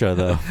to Russia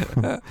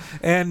though.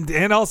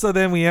 and also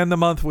then we end the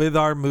month with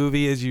our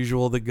movie as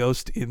usual, The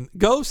Ghost in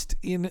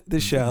the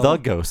Shell. The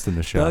Ghost in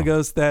the Shell. The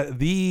Ghost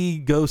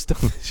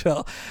on the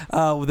Shell.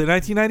 With the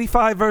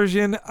 1995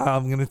 version,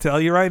 I'm going to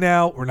tell you right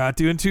now, we're not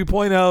doing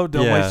 2.0.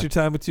 Don't waste your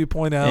time with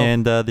 2.0.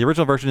 And the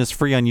original version is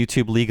free on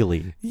YouTube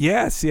legally.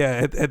 Yes,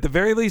 yeah. At the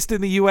very least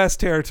in the U.S.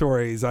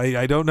 territories.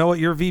 I don't know what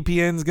your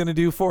VPN's going to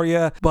do for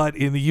you, but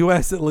in the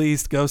U.S. at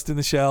least, Ghost in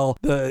the Shell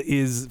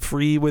is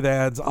free with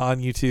ads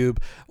on YouTube,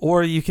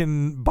 or you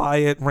can buy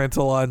it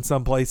rental on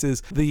some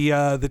places. The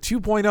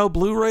 2.0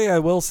 Blu-ray, I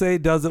will say,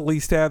 does at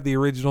least have the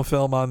original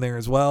film on there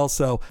as well.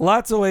 So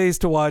lots of ways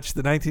to watch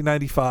the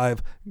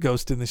 1995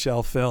 Ghost in the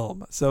Shell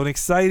film. So an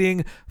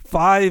exciting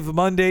 5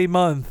 Monday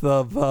month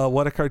of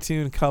What a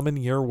Cartoon coming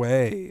your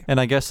way. And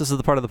I guess this is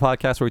the part of the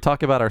podcast where we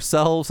talk about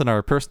ourselves and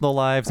our personal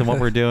lives and what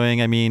we're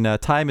doing. I mean,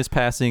 time is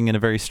passing in a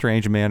very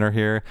strange manner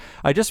here.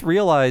 I just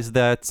realized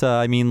that,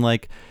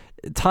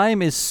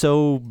 time is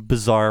so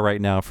bizarre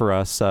right now for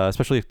us,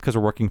 especially because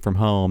we're working from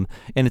home.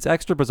 And it's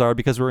extra bizarre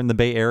because we're in the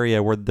Bay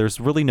Area where there's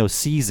really no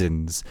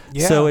seasons.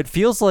 Yeah. So it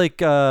feels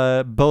like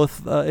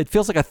it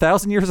feels like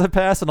 1,000 years have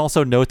passed and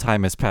also no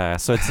time has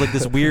passed. So it's like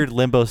this weird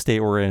limbo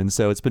state we're in.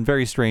 So it's been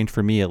very strange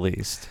for me, at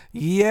least.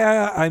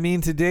 Yeah, I mean,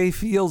 today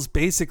feels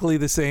basically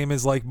the same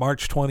as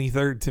March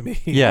 23rd to me.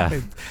 Yeah.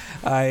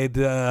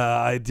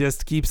 I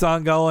just keeps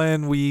on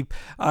going. These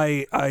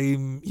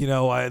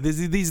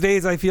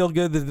days I feel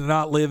good to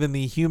not live in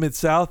in the humid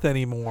South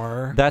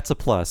anymore. That's a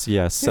plus.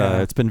 Yes,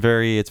 Yeah. it's been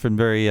very.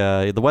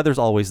 The weather's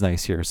always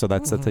nice here, so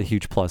that's a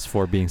huge plus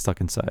for being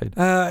stuck inside.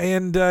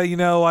 I'm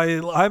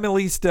at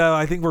least.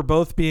 I think we're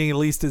both being at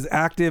least as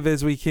active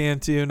as we can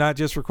too. Not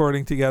just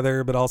recording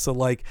together, but also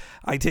like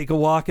I take a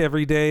walk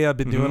every day. I've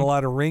been doing a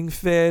lot of Ring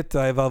Fit.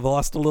 I've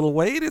lost a little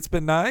weight. It's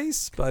been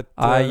nice, but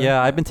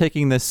I've been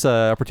taking this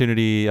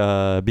opportunity,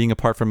 being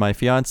apart from my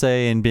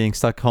fiance and being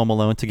stuck home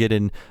alone, to get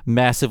in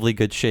massively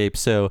good shape.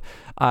 So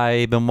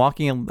I've been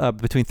walking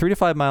between 3 to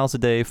 5 miles a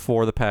day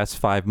for the past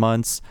 5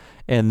 months.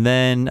 And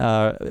then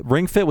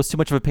Ring Fit was too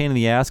much of a pain in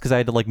the ass because I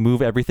had to like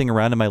move everything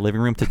around in my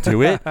living room to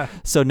do it.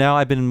 So now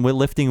I've been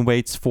lifting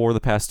weights for the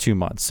past 2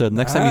 months. So the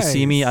next time you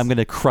see me, I'm going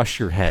to crush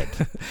your head.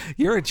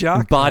 You're a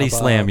jock. Body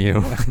slam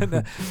you.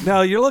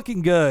 No, you're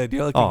looking good.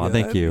 You're looking good.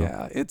 Thank you.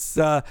 Yeah, it's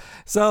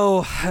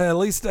so at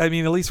least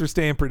we're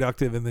staying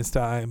productive in this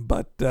time.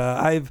 But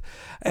I've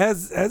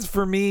as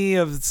for me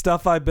of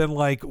stuff I've been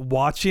like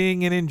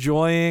watching and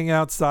enjoying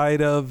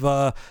outside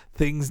of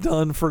things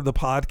done for the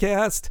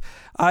podcast.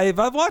 I've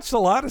watched a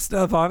lot of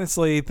stuff,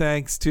 honestly,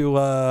 thanks to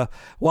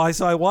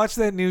so I watched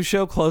that new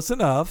show Close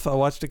Enough. I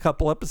watched a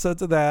couple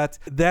episodes of that.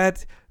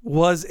 That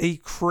was a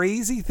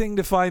crazy thing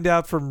to find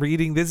out from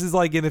reading. This is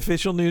like in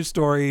official news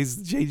stories.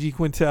 J.G.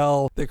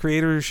 Quintel, the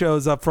creator of the show,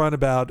 is upfront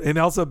about, and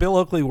also Bill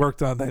Oakley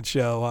worked on that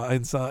show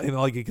in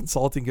like a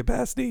consulting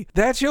capacity.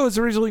 That show was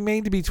originally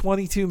made to be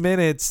 22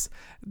 minutes.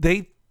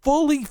 They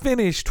fully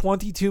finished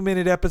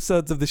 22-minute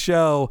episodes of the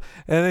show,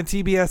 and then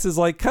TBS is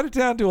like, cut it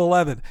down to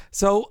 11.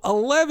 So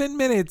 11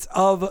 minutes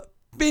of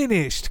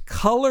finished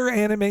color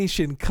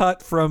animation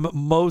cut from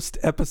most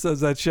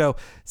episodes of that show.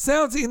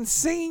 Sounds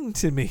insane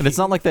to me. And it's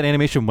not like that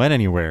animation went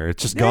anywhere.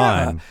 It's just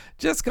gone.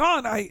 Just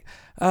gone.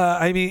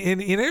 I mean,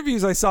 in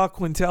interviews, I saw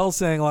Quintel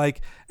saying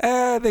like,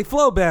 they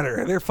flow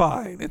better. They're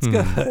fine. It's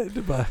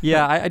good. But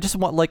yeah, I just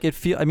want like it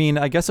feel. I mean,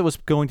 I guess it was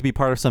going to be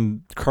part of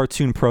some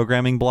cartoon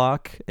programming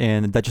block,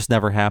 and that just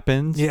never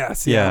happened.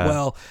 Yes. Yeah.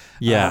 Well.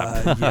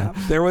 Yeah. Yeah.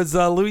 There was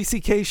a Louis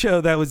C.K.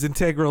 show that was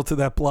integral to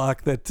that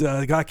block that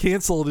got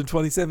canceled in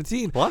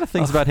 2017. A lot of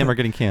things about him are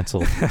getting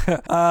canceled.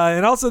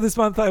 And also this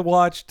month I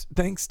watched,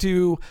 thanks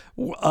to,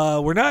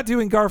 we're not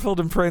doing Garfield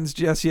and Friends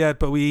just yet,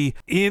 but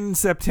in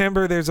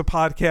September, there's a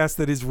podcast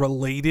that is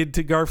related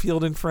to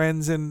Garfield and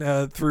Friends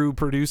and through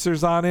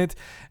producers on it.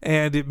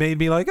 And it made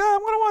me like, I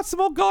want to watch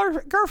some old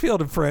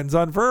Garfield and Friends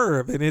on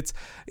Verve. And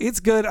it's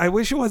good. I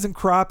wish it wasn't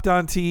cropped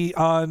on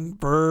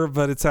Verve,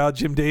 but it's how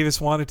Jim Davis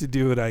wanted to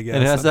do it, I guess.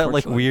 And it has that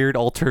like weird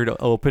altered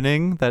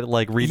opening that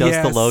like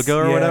redoes the logo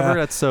or whatever.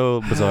 That's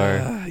so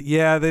bizarre.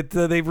 Yeah, that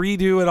they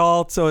redo it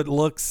all so it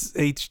looks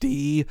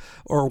HD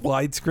or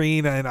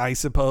widescreen, and I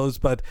suppose,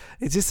 but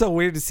it's just so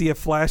weird to see a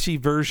flashy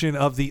version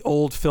of the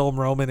old film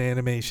Roman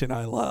animation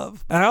I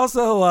love. And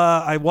also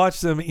I watched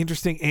some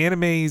interesting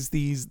animes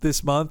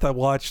this month. I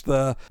watched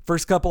the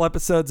first couple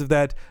episodes of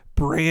that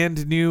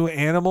brand new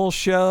animal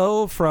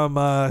show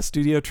from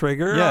Studio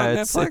Trigger. Yeah, on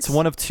it's Netflix.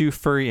 one of 2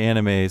 furry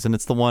animes, and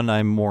it's the one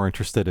I'm more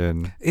interested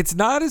in. It's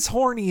not as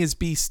horny as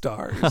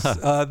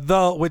Beastars,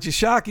 though, which is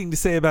shocking to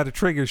say about a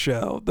Trigger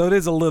show. Though it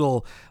is a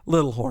little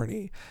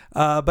horny,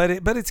 but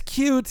it's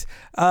cute.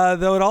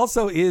 Though it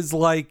also is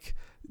like.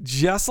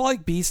 Just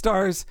like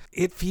Beastars,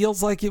 it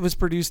feels like it was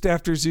produced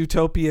after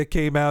Zootopia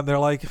came out, and they're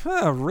like,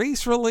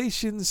 race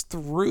relations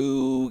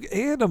through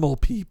animal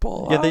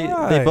people.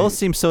 Yeah, they both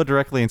seem so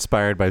directly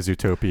inspired by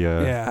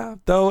Zootopia. Yeah,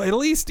 though at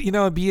least, in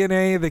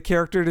BNA, the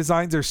character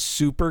designs are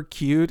super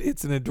cute.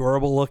 It's an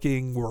adorable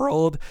looking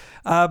world,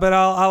 but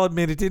I'll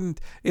admit it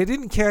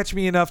didn't catch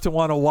me enough to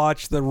want to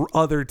watch the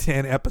other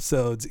 10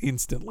 episodes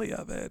instantly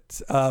of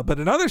it. But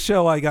another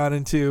show I got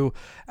into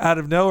out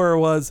of nowhere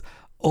was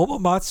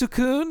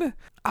Omomatsu-kun.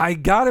 I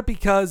got it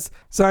because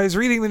I was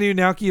reading the new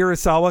Naoki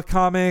Urasawa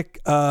comic,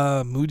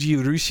 Muji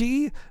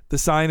Urushi, The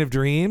Sign of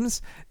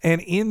Dreams, and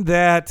in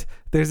that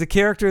there's a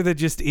character that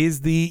just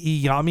is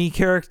the Iyami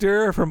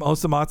character from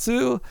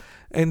Osamatsu.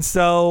 And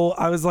so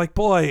I was like,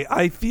 boy,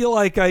 I feel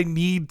like I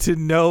need to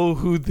know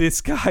who this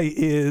guy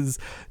is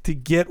to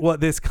get what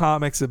this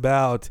comic's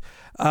about.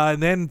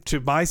 And then to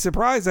my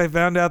surprise, I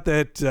found out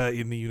that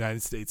in the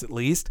United States, at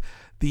least,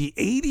 the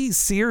 80s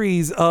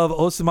series of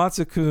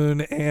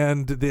Osamatsu-kun,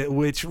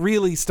 which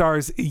really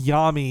stars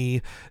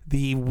Iyami,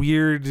 the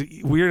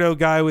weirdo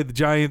guy with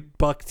giant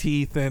buck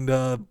teeth and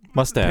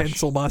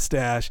pencil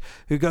mustache,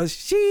 who goes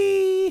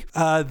she.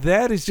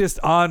 That is just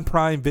on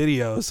Prime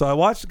Video. So I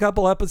watched a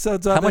couple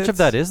episodes of it. How much of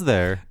that is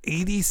there?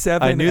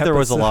 87. I knew episodes. there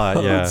was a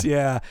lot.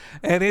 Yeah,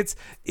 and it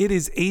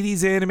is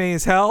 80s anime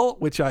as hell,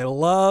 which I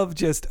love.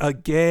 Just a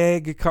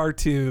gag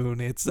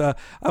cartoon. It's I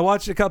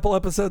watched a couple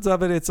episodes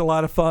of it. It's a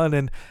lot of fun,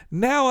 and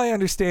now I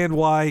understand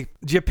why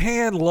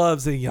Japan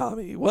loves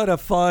Iyami. What a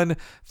fun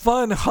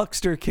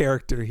huckster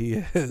character he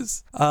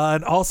is.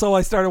 And also,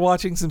 I started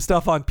watching some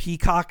stuff on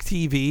Peacock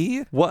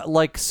TV. What,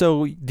 like,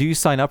 so do you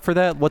sign up for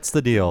that? What's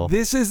the deal?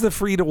 This is the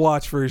free to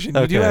watch version.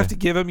 You do have to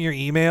give them your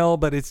email,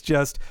 but it's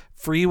just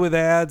free with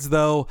ads,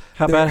 though.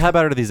 How bad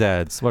are these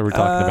ads? What are we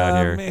talking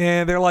about here?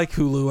 And they're like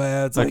Hulu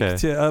ads, like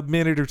a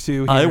minute or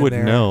two. I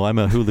wouldn't know. I'm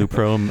a Hulu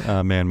Pro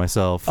man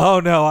myself. Oh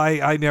no,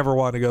 I never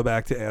want to go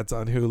back to ads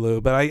on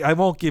Hulu, but I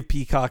won't give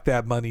Peacock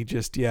that money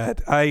just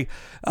yet.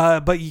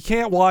 But you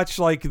can't watch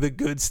like the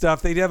good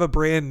stuff. They have a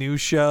brand new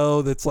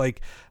show that's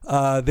like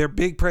their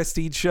big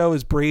prestige show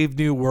is Brave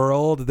New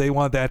World. They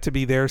want that to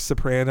be their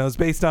Sopranos,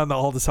 based on the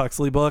Aldous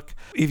Huxley book.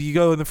 If you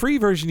go in the free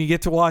version, you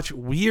get to watch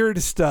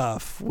weird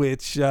stuff,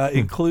 which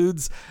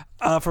includes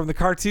from the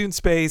cartoon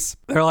space.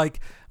 They're like,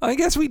 I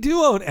guess we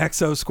do own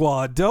Exo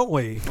Squad, don't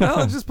we?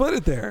 Well, just put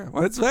it there.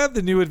 Let's have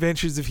the New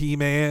Adventures of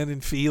He-Man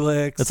and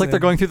Felix. It's like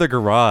they're going through the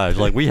garage.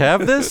 Like, we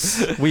have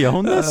this? We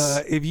own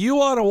this? If you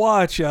want to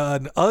watch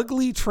an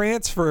ugly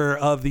transfer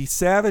of the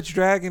Savage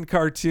Dragon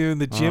cartoon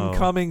that Jim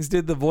Cummings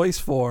did the voice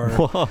for,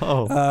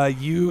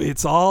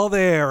 it's all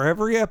there.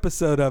 Every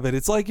episode of it.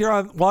 It's like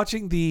you're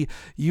watching the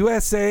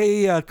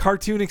USA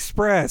Cartoon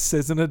Express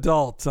as an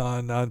adult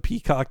on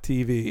Peacock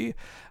TV.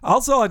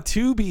 Also on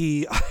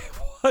Tubi,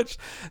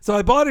 so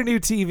I bought a new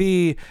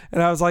TV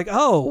and I was like,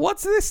 oh,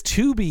 what's this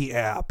Tubi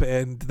app?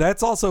 And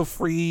that's also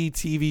free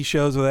TV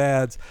shows with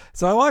ads.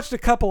 So I watched a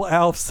couple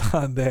Alfs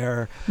on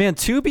there. Man,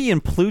 Tubi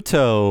and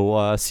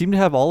Pluto seem to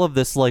have all of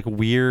this like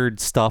weird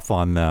stuff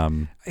on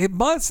them. It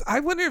must. I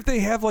wonder if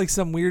they have like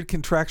some weird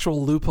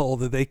contractual loophole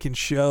that they can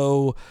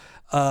show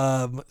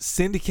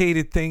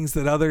syndicated things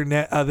that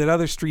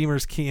other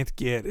streamers can't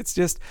get.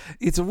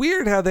 It's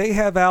weird how they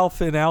have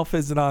Alf and Alf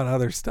isn't on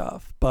other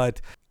stuff.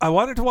 But I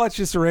wanted to watch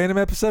just a random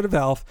episode of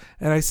Alf,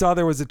 and I saw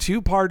there was a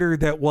 2-parter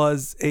that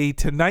was a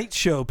Tonight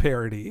Show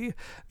parody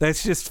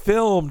that's just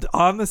filmed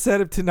on the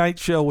set of Tonight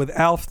Show with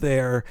Alf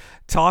there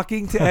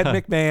talking to Ed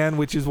McMahon,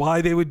 which is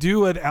why they would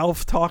do an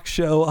Alf talk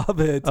show of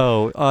it.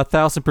 Oh,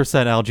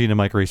 1,000% Al Jean and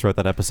Mike Reese wrote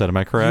that episode. Am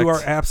I correct? You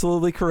are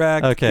absolutely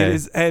correct. Okay. It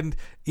is, and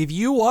if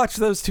you watch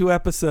those 2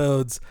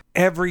 episodes,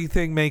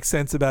 everything makes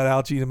sense about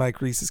Al Jean and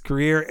Mike Reese's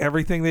career.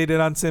 Everything they did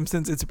on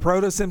Simpsons. It's a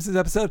proto-Simpsons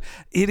episode.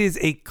 It is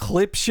a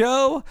clip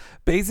show.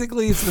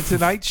 Basically, it's the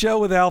Tonight Show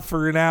with Al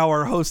for an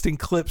hour hosting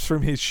clips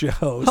from his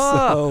show.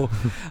 So,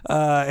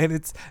 and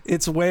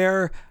it's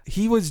where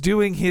he was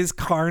doing his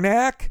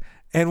Karnak.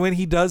 And when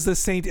he does the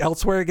Saint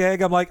Elsewhere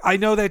gag, I'm like, I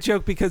know that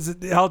joke because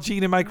Al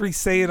Jean and Mike Reese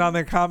say it on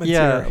their commentary.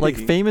 Yeah, like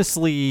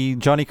famously,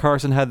 Johnny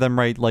Carson had them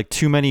write like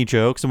too many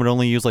jokes and would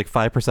only use like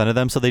 5% of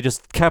them, so they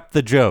just kept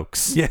the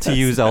jokes to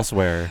use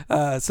elsewhere.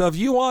 So if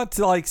you want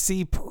to like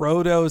see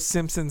proto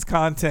Simpsons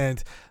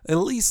content, at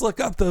least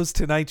look up those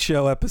Tonight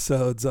Show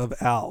episodes of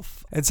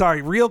Alf. And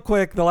sorry, real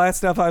quick, the last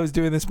stuff I was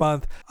doing this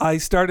month, I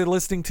started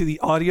listening to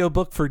the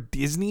audiobook for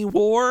Disney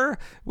War,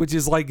 which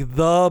is like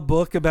the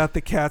book about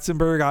the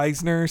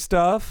Katzenberg-Eisner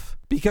stuff.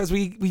 Because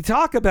we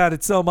talk about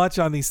it so much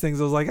on these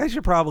things, I was like, I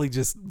should probably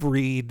just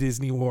read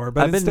Disney War.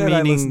 But instead,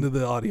 I listened to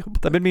the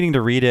audiobook. I've been meaning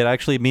to read it,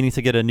 actually meaning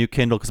to get a new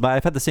Kindle, because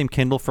I've had the same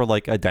Kindle for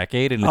like a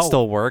decade and it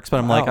still works. But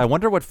I'm like, I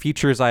wonder what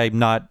features I'm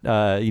not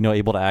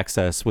able to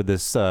access with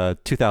this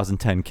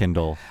 2010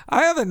 Kindle.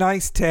 I have a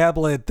nice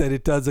tablet that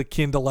it does a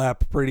Kindle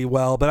app pretty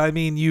well. But I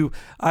mean,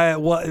 I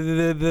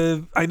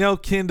know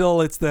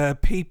Kindle, it's the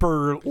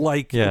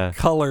paper-like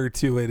color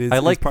to it. I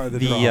like part of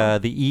the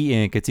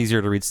e-ink. It's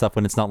easier to read stuff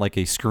when it's not like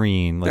a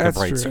screen. Like that's a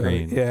bright true.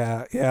 screen.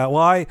 Yeah.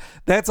 Well,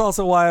 that's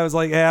also why I was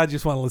like, I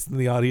just want to listen to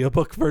the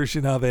audiobook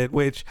version of it,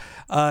 which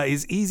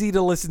is easy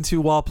to listen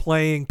to while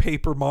playing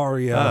Paper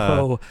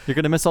Mario. You're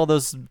going to miss all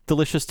those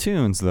delicious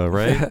tunes, though,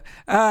 right?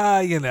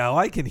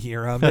 I can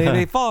hear them.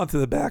 They fall into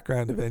the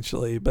background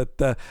eventually. But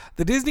the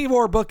Disney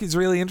War book is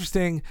really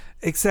interesting,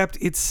 except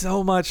it's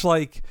so much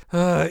like,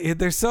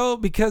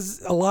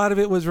 because a lot of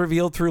it was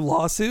revealed through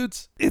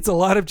lawsuits. It's a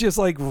lot of just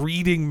like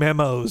reading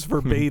memos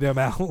verbatim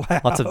out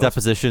loud. Lots of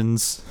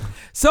depositions.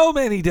 So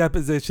many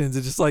depositions.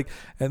 It's just like,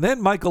 and then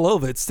Michael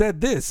Ovitz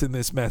said this in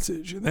this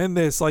message, and then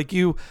this, like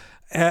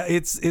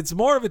it's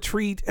more of a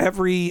treat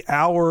every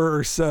hour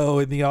or so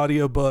in the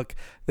audiobook.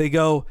 They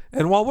go,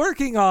 and while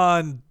working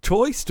on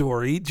Toy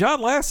Story, John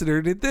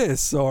Lasseter did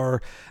this,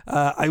 or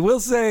I will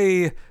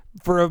say,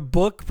 for a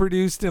book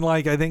produced in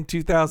like I think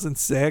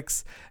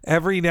 2006,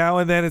 every now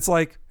and then it's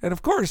like, and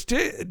of course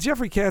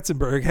Jeffrey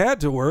Katzenberg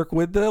had to work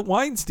with the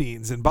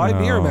Weinsteins and buy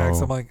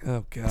Miramax. I'm like,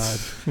 oh god,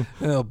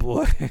 oh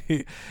boy.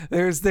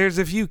 There's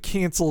a few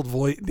canceled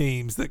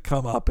names that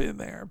come up in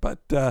there, but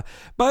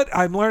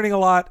I'm learning a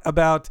lot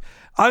about.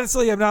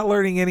 Honestly, I'm not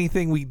learning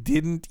anything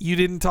you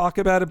didn't talk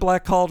about at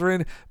Black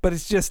Cauldron, but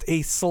it's just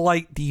a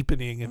slight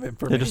deepening of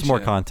information. Yeah, just more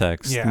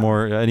context. Yeah.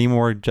 Any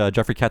more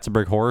Jeffrey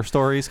Katzenberg horror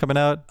stories coming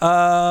out?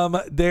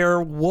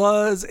 There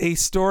was a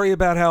story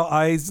about how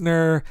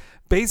Eisner.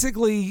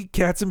 Basically,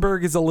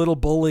 Katzenberg is a little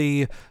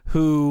bully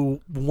who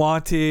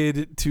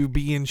wanted to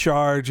be in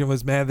charge and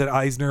was mad that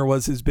Eisner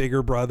was his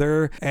bigger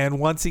brother. And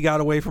once he got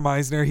away from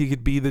Eisner, he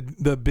could be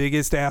the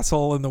biggest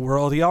asshole in the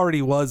world. He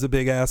already was a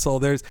big asshole.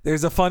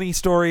 There's a funny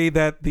story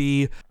that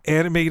the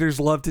animators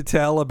love to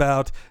tell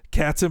about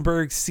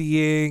Katzenberg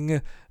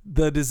seeing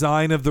the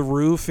design of the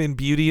roof in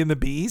Beauty and the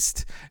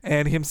Beast,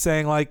 and him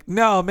saying like,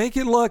 no, make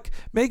it look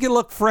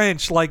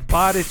French, like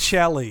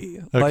Botticelli.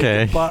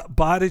 Okay. Like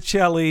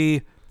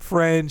Botticelli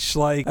French,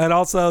 like. And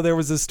also there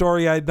was a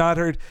story I'd not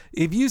heard.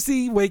 If you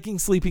see Waking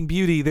Sleeping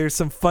Beauty, there's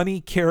some funny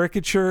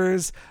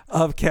caricatures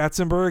of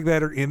Katzenberg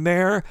that are in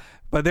there.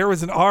 But there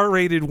was an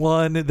R-rated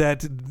one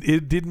that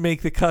it didn't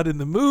make the cut in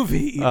the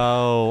movie.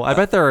 Oh, I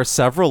bet there are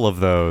several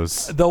of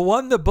those. The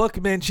one the book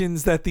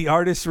mentions that the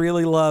artist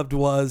really loved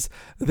was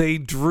they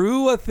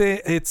drew a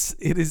thing. It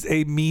is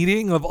a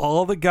meeting of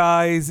all the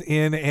guys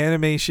in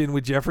animation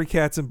with Jeffrey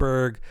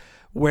Katzenberg,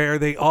 where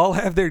they all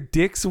have their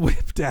dicks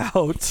whipped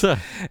out,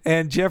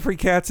 and Jeffrey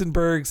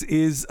Katzenberg's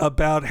is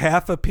about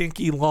half a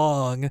pinky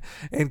long,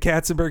 and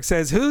Katzenberg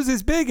says, "Whose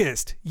is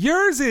biggest?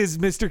 Yours is,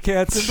 Mr.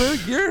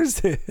 Katzenberg. Yours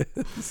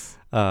is."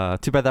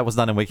 Too bad that was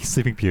not in Waking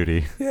Sleeping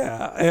Beauty.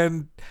 Yeah,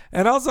 and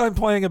also I'm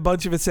playing a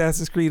bunch of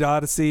Assassin's Creed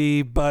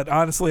Odyssey, but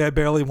honestly, I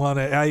barely want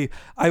to.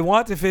 I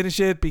want to finish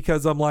it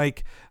because I'm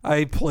like,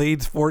 I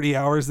played 40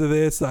 hours of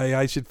this.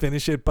 I should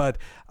finish it, but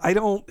I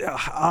don't.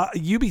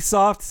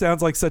 Ubisoft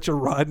sounds like such a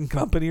rotten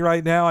company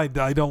right now. I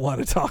don't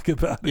want to talk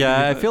about it.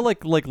 Yeah, I feel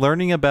like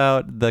learning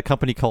about the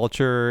company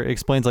culture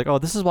explains like, oh,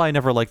 this is why I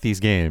never like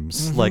these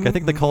games. Mm-hmm, like I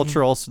think the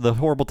culture also, the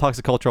horrible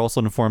toxic culture also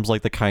informs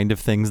like the kind of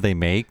things they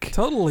make.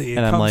 Totally,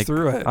 and I'm comes like,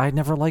 through it. I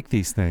never like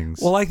these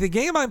things. Well, like the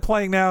game I'm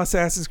playing now,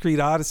 Assassin's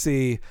Creed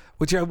Odyssey,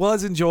 which I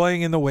was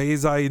enjoying in the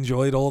ways I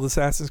enjoyed old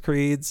Assassin's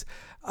Creeds.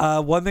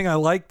 One thing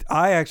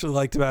I actually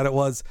liked about it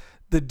was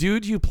the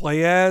dude you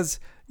play as.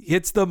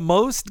 It's the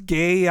most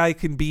gay I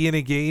can be in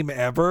a game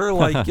ever,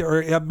 like or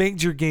a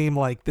major game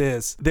like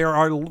this. There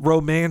are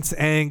romance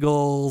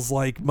angles,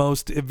 like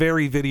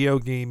very video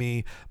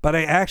gamey. But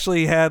I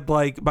actually had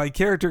like my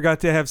character got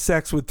to have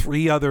sex with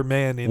 3 other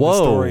men in the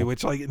story,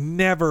 which like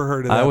never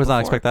heard of that. I was before.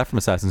 not expect that from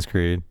Assassin's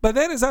Creed. But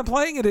then as I'm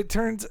playing it,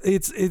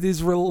 it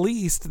is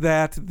released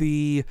that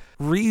the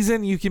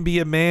reason you can be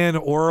a man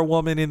or a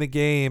woman in the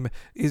game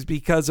is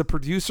because a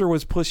producer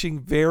was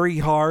pushing very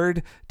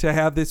hard to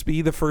have this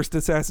be the first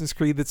Assassin's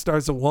Creed that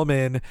stars a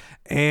woman,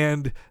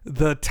 and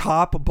the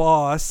top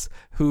boss,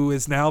 who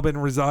has now been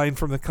resigned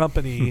from the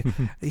company,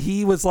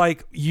 he was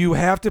like, you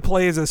have to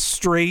play as a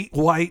straight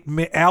white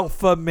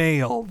alpha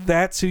male.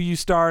 That's who you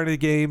star in a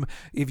game.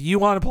 If you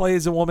want to play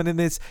as a woman in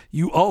this,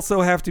 you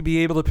also have to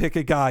be able to pick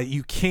a guy.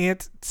 You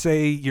can't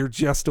say you're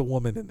just a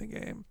woman in the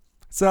game.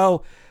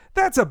 So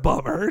that's a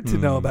bummer to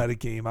know about a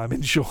game I'm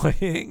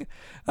enjoying.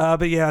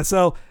 But yeah,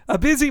 so a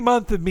busy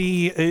month of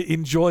me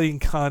enjoying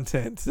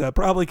content,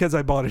 probably because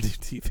I bought a new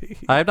TV.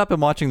 I have not been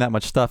watching that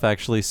much stuff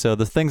actually. So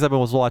the things I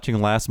was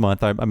watching last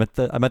month, I'm at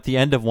the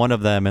end of one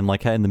of them and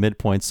like in the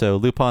midpoint. So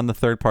Lupin the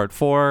Third Part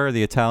 4,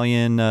 the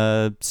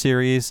Italian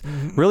series,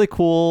 really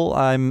cool.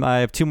 I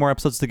have 2 more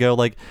episodes to go.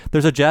 Like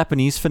there's a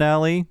Japanese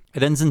finale.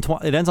 It ends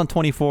on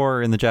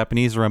 24 in the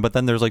Japanese run, but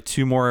then there's like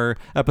 2 more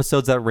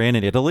episodes that ran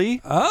in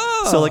Italy.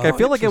 Oh, so like I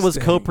feel like it was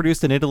interesting.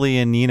 co-produced in Italy,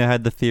 and Nina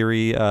had the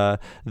theory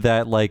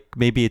that like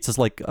maybe it's just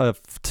like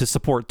to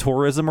support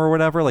tourism or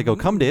whatever. Like, oh,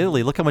 come to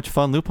Italy, look how much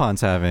fun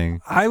Lupin's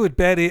having. I would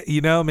bet it.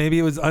 Maybe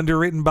it was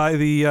underwritten by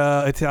the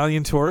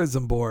Italian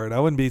Tourism Board. I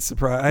wouldn't be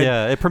surprised.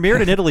 Yeah, it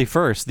premiered in Italy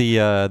first. The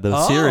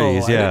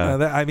series. I didn't Yeah. know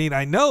that. I mean,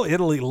 I know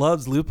Italy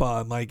loves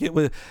Lupin. Like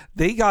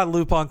they got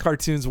Lupin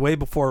cartoons way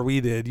before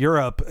we did.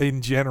 Europe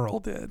in general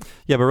did.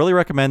 Yeah, but really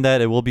recommend that.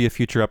 It will be a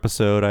future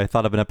episode. I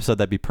thought of an episode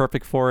that'd be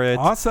perfect for it.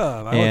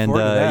 Awesome. I And look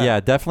forward to that. yeah,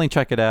 definitely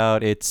check it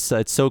out. It's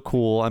so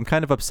cool. I'm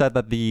kind of upset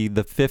that the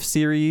 5th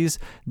series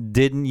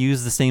didn't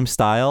use the same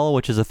style,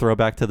 which is a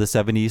throwback to the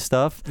 70s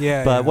stuff.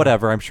 Yeah, but yeah.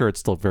 whatever. I'm sure it's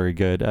still very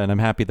good, and I'm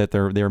happy that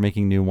they're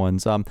making new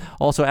ones.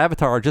 Also,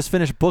 Avatar just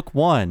finished book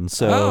 1,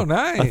 so Oh,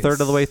 nice. a third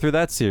of the way through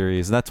that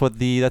series. And that's what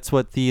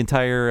the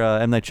entire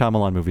M. Night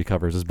Shyamalan movie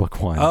covers is book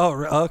 1.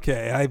 Oh,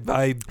 okay.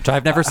 Which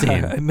I've never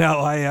seen. No,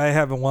 I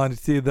haven't wanted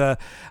to.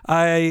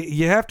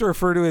 You have to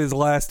refer to it as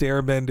Last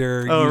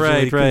Airbender. Oh,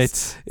 usually, right.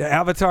 'cause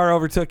Avatar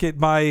overtook it.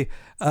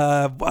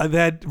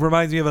 That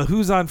reminds me of a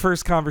Who's On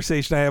First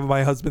conversation I have with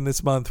my husband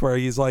this month, where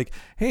he's like,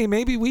 hey,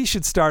 maybe we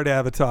should start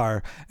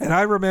Avatar. And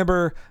I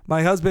remember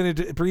my husband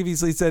had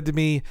previously said to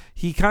me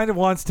he kind of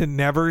wants to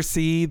never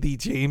see the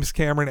James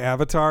Cameron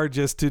Avatar,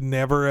 just to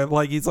never,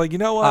 like, he's like, you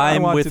know what? I'm I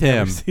want with to never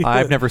him. see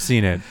I've it. never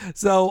seen it.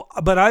 So,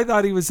 but I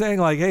thought he was saying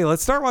like, hey,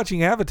 let's start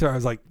watching Avatar. I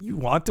was like, you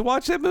want to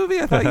watch that movie?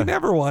 I thought you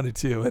never wanted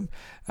to.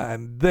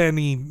 And then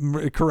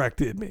he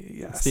corrected me.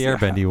 Yes. It's the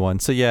Airbendy one.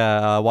 So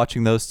yeah,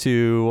 watching those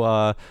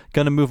 2.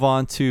 Gonna move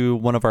on to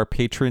one of our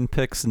patron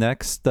picks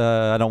next.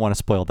 I don't want to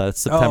spoil that.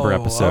 It's September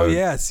episode. Oh,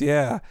 yes.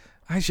 Yeah.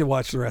 I should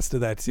watch the rest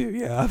of that too.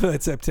 Yeah.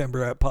 That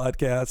September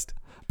podcast.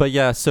 But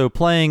yeah, so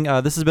playing.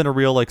 This has been a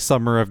real like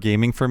summer of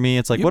gaming for me.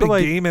 It's like, You've what do been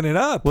I gaming it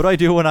up? What do I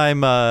do when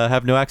I'm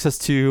have no access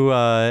to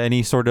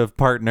any sort of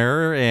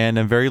partner and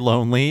I'm very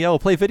lonely? Oh,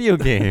 play video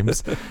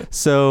games.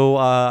 so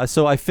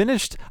I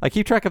finished. I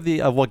keep track of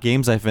what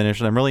games I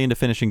finished, and I'm really into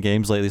finishing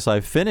games lately. So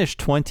I've finished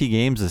 20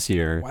 games this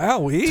year.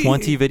 Wow,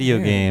 20 video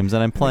games,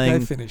 and I'm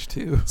playing. I finished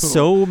too.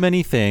 So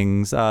many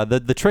things.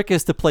 The trick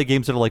is to play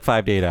games that are like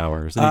 5 to 8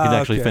 hours, and you can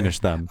actually finish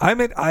them. I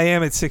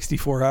am at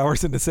 64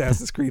 hours in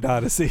Assassin's Creed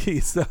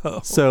Odyssey.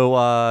 So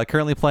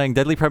currently playing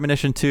Deadly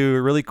Premonition 2.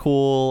 A really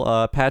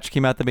cool patch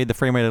came out that made the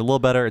frame rate a little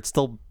better. It's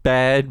still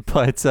bad,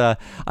 but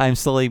I'm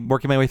slowly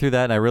working my way through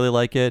that, and I really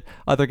like it.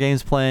 Other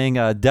games playing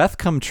Death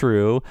Come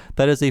True.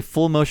 That is a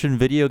full motion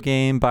video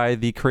game by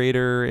the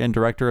creator and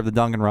director of the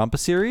Danganronpa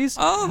series.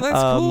 Oh,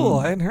 that's cool.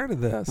 I hadn't heard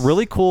of this.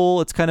 Really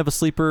cool. It's kind of a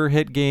sleeper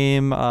hit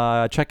game.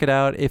 Check it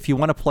out. If you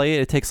want to play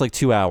it, it takes like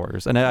 2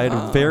 hours, and I had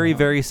a very,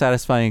 very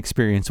satisfying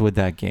experience with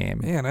that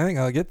game. Man, I think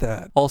I'll get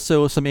that.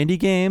 Also, some indie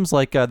games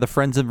like The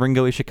Friends of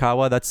Ringo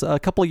Ishikawa. That's a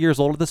couple of years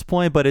old at this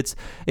point, but it's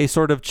a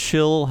sort of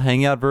chill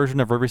hangout version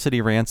of River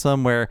City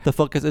Ransom, where the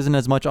focus isn't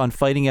as much on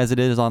fighting as it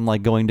is on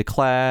like going to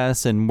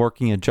class and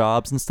working at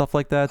jobs and stuff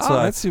like that. So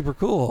that's super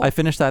cool. I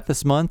finished that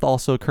this month.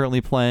 Also,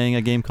 currently playing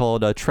a game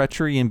called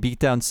Treachery in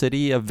Beatdown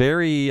City, a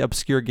very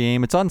obscure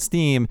game. It's on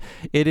Steam.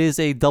 It is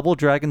a Double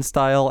Dragon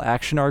style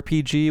action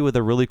RPG with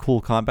a really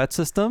cool combat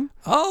system.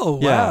 Oh,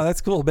 wow,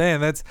 that's cool,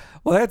 man. That's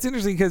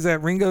interesting because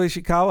that Ringo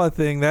Ishikawa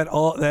thing that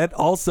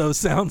also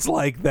sounds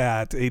like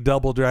that, a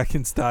Double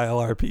Dragon style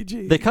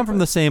RPG. They come from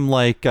the same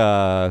like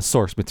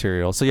source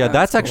material. So yeah,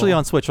 that's actually cool.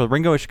 on Switch. Well,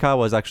 Ringo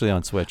Ishikawa is actually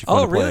on Switch. If you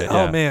want to really? play it.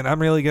 Yeah. Oh man,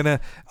 I'm really gonna.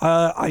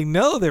 I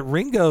know that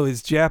Ringo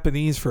is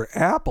Japanese for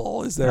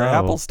Apple. Is there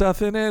Apple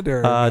stuff in it?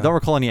 Or don't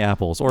recall any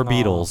apples or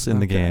beetles in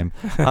the game.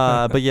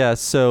 But yeah,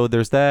 so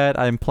there's that.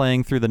 I'm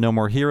playing through the No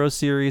More Heroes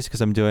series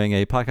because I'm doing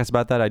a podcast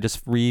about that. I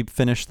just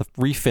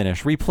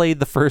replayed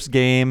the first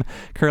game.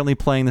 Currently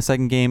playing the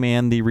second game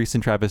and the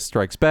recent Travis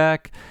Strikes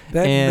Back.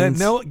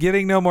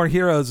 Getting No More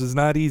Heroes was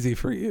not easy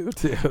for you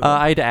too.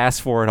 I had to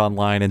ask for it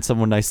online, and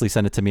someone nicely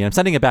sent it to me. I'm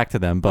sending it back to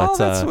them, but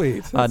that's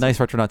sweet. Nice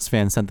Retronauts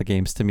fan sent the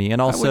games to me,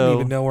 and also I wouldn't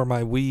even know where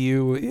my Wii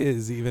U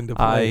is even to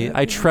play it.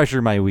 I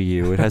treasure my Wii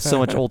U. It has so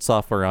much old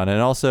software on it,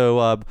 and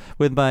also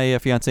with my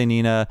fiance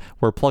Nina,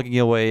 we're plugging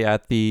away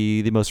at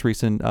the most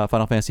recent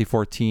Final Fantasy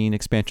XIV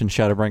expansion,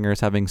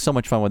 Shadowbringers. Having so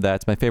much fun with that.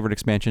 It's my favorite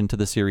expansion to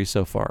the series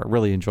so far.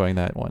 Really enjoying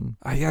that one.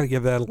 I gotta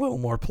give that a little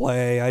more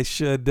play. I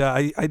should.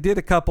 I did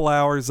a couple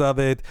hours of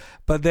it,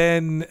 but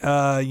then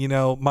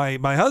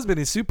my husband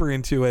is super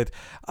into it.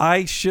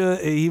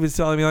 He was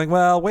telling me like,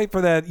 well, wait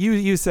for that.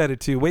 You said it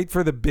too. Wait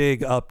for the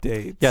big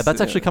updates. Yeah,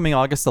 that's actually coming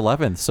August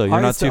 11th, so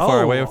you're not too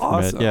far away from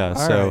awesome. it. Yeah,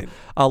 all so right.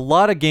 A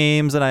lot of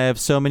games, and I have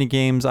so many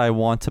games I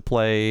want to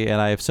play, and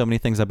I have so many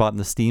things I bought in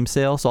the Steam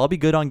sale. So I'll be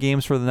good on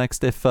games for the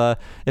next. If I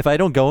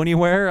don't go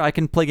anywhere, I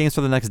can play games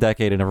for the next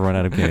decade and never run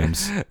out of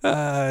games.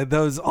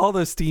 All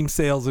those Steam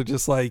sales are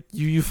just like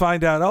you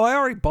find out. Oh, I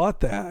already bought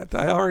that.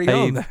 I already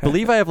own that. I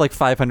believe I have like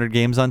 500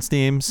 games on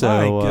Steam. So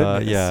my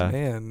goodness, yeah,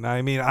 man.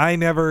 I mean,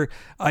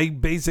 I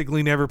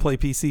basically never play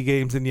PC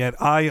games, and yet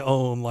I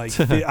own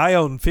I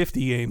own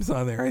 50 games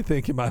on there. I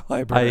think in my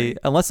library.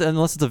 Unless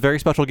it's a very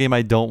special game,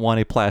 I don't want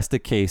a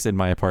plastic case in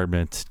my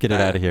apartment. Get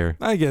it out of here.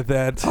 I get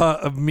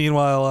that.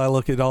 Meanwhile, I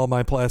look at all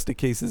my plastic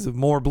cases of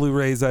more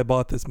Blu-rays I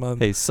bought this month.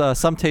 Hey,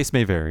 some taste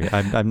may vary.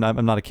 I'm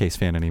not a case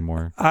fan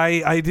anymore.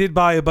 I did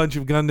buy a bunch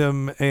of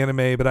Gundam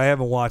anime, but I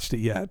haven't watched it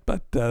yet.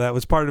 But that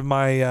was part of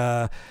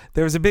my.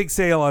 There was a big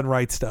sale on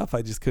Right Stuff.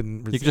 I just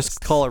couldn't resist. You can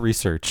just call it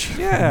research.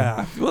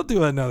 Yeah, we'll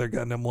do another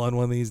Gundam one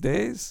of these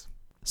days.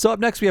 So up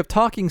next, we have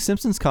Talking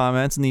Simpsons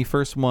comments, and the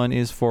first one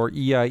is for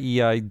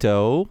EIEI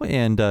Doe,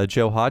 and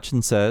Joe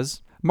Hodgson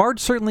says,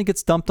 Marge certainly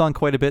gets dumped on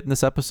quite a bit in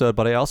this episode,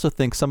 but I also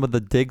think some of the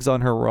digs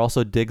on her were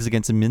also digs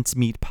against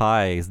mincemeat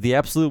pies. The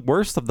absolute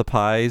worst of the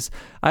pies.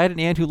 I had an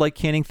aunt who liked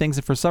canning things,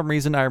 and for some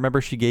reason, I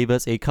remember she gave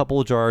us a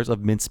couple jars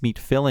of mincemeat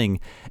filling.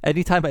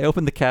 Anytime I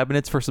opened the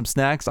cabinets for some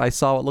snacks, I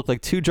saw what looked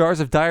like 2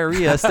 jars of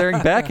diarrhea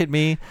staring back at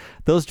me.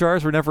 Those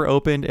jars were never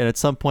opened, and at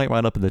some point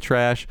wound up in the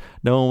trash.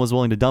 No one was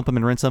willing to dump them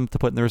and rinse them to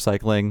put in the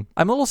recycling.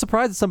 I'm a little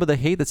surprised at some of the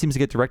hate that seems to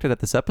get directed at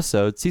this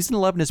episode. Season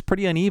 11 is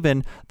pretty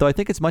uneven, though I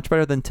think it's much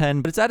better than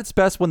 10, but it's at its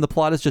best when the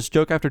plot is just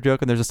joke after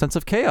joke and there's a sense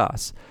of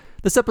chaos.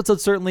 This episode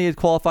certainly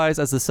qualifies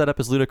as the setup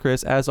is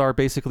ludicrous, as are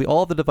basically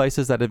all the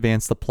devices that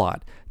advance the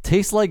plot.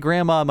 Tastes like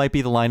grandma might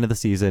be the line of the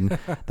season.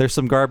 There's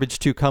some garbage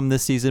to come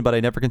this season, but I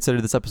never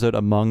considered this episode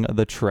among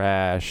the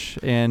trash.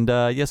 And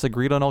yes,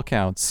 agreed on all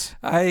counts.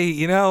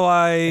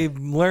 I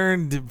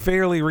learned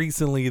fairly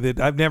recently that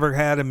I've never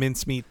had a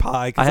mincemeat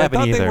pie because I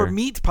thought either. they were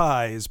meat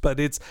pies, but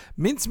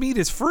mincemeat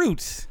is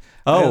fruit.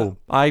 Oh,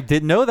 I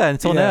didn't know that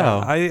until now.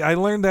 I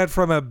learned that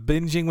from a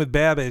Binging with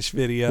Babish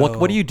video.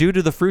 What do you do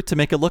to the fruit to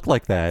make it look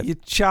like that? You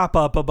chop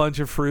up a bunch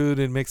of fruit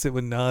and mix it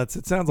with nuts.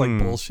 It sounds like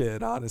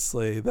bullshit,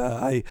 honestly.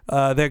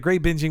 That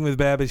great Binging with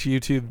Babish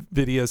YouTube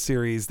video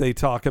series, they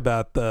talk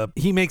about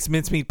he makes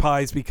mincemeat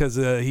pies because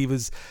he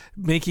was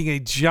making a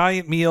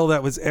giant meal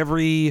that was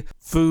every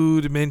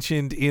food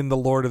mentioned in the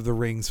Lord of the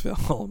Rings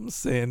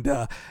films. And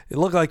it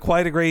looked like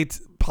quite a great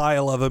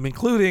pile of them,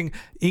 including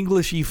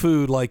Englishy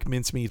food like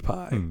mincemeat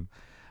pie.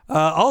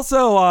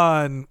 Also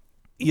on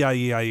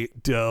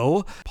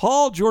Dough,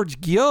 Paul George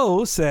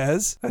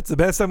says, that's the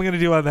best I'm going to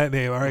do on that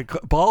name. All right,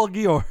 Paul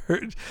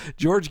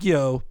George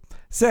Gio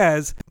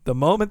says, the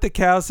moment the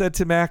cow said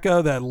to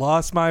Mako, that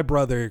lost my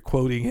brother,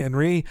 quoting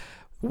Henry.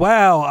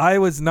 Wow, I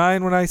was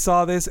 9 when I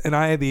saw this, and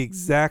I had the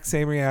exact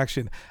same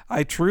reaction.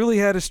 I truly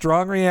had a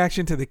strong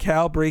reaction to the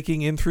cow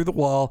breaking in through the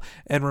wall,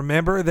 and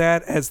remember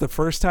that as the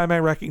first time I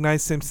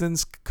recognized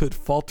Simpsons could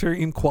falter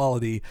in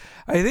quality.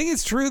 I think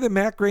it's true that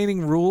Matt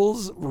Groening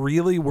rules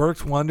really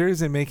worked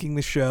wonders in making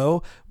the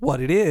show what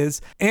it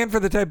is, and for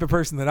the type of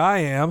person that I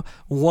am,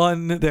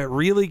 one that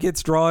really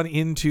gets drawn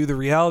into the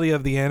reality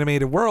of the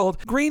animated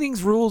world,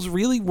 Groening's rules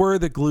really were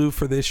the glue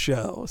for this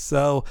show.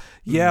 So,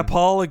 yeah,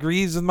 Paul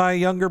agrees with my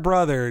younger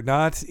brother.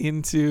 Not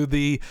into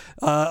the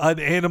an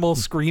animal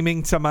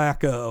screaming to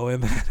Mako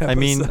in that episode. I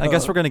mean, I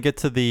guess we're going to get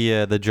to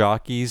the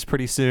jockeys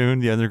pretty soon,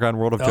 the underground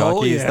world of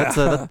jockeys.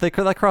 Yeah.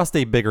 That crossed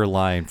a bigger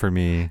line for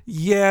me.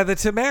 Yeah, the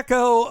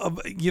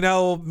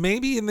Tamako,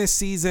 maybe in this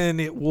season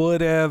it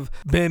would have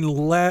been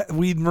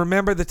we'd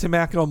remember the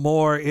Tamako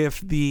more if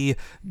the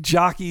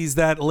jockeys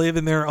that live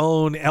in their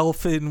own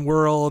elfin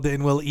world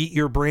and will eat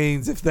your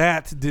brains, if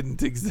that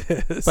didn't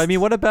exist. But I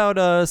mean, what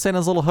about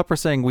Santa's Little Helper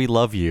saying, "We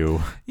love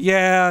you"?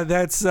 Yeah,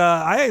 that's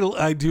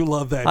I do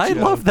love that joke. I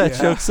love that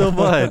joke so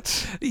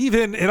much.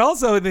 And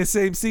also in this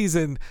same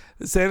season,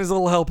 Santa's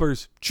Little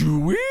Helpers,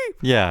 Chewie?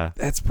 Yeah.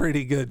 That's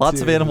pretty good, Lots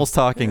too. of animals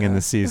talking in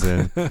this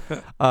season.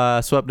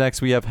 So up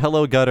next, we have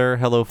Hello Gutter,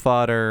 Hello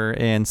Fodder,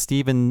 and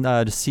Stephen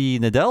C.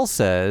 Nadell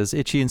says,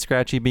 Itchy and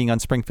Scratchy being on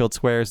Springfield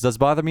Squares does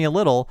bother me a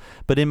little,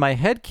 but in my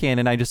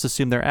headcanon, I just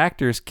assume they're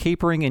actors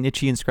capering in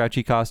Itchy and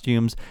Scratchy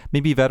costumes,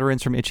 maybe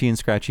veterans from Itchy and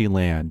Scratchy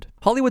Land.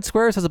 Hollywood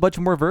Squares has a bunch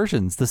more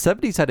versions. The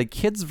 70s had a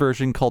kids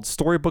version called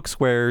Storybook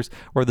Squares,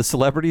 where the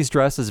celebrities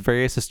dress as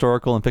various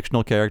historical and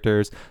fictional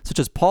characters, such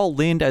as Paul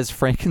Lynde as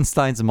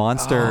Frankenstein's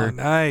monster. Oh,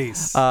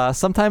 nice.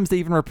 Sometimes they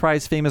even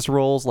reprise famous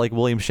roles like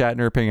William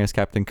Shatner appearing as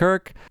Captain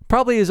Kirk.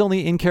 Probably his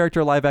only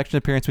in-character live-action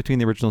appearance between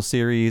the original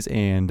series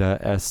and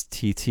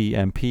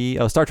STTMP.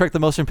 Oh, Star Trek The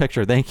Motion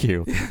Picture. Thank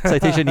you.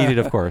 Citation needed,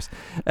 of course.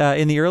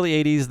 In the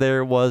early 80s,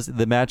 there was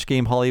the Match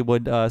Game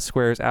Hollywood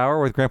Squares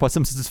Hour with Grandpa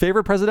Simpson's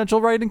favorite presidential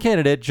write-in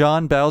candidate,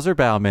 John Bowser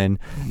Bauman,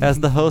 as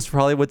the host for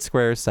Hollywood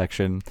Squares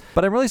section.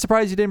 But I'm really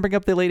surprised you didn't bring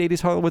up the late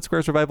 80s Hollywood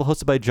Squares revival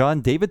hosted by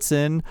John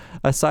Davidson,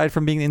 aside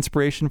from being the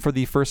inspiration for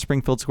the first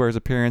Springfield Squares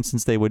appearance,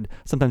 since they would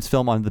sometimes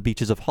film on the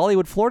beaches of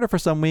Hollywood, Florida for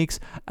some weeks.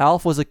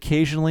 Alf was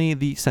occasionally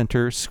the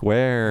center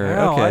square.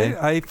 Oh, Okay.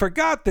 I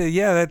forgot that.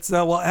 Yeah, that's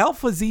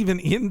Alf was even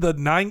in the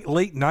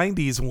late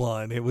 90s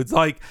one. It was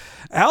like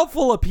Alf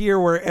will appear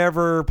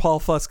wherever Paul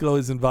Fusco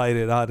is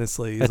invited,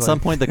 honestly. He's At some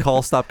point, the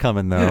calls stopped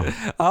coming, though.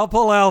 I'll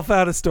pull Alf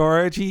out of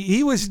storage.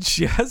 He was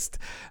just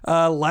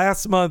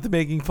last month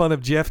making fun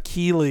of Jeff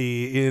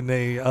Keighley in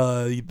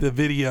the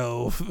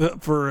video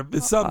for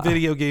some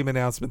video game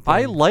announcement thing.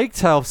 I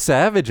liked how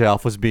savage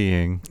Alf was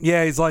being.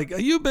 Yeah, he's like,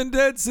 you've been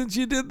dead since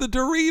you did the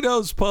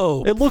Doritos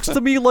Pope. It looks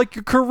to me like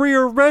your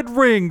career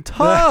red-ringed.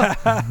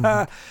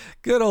 Huh?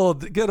 Good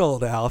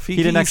old Alf. He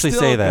didn't actually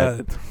say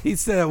that. He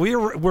said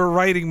we're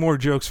writing more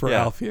jokes for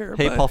Alf here.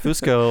 Hey, but Paul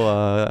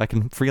Fusco, I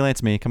can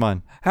freelance me. Come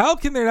on. How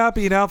can there not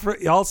be an Alf?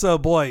 Also,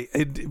 boy,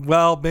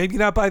 maybe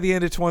not by the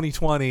end of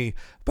 2020,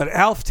 but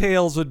Alf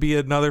Tales would be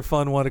another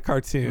fun one, a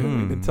cartoon.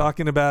 We've been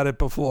talking about it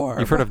before.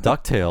 You've heard of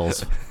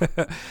DuckTales.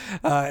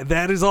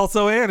 That is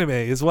also anime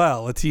as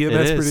well, a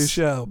TMS produced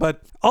show.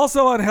 But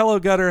also on Hello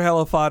Gutter,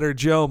 Hello Fodder,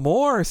 Joe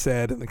Moore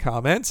said in the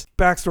comments,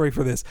 backstory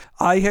for this,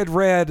 I had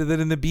read that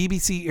in the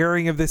BBC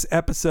airing of this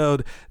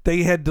episode,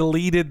 they had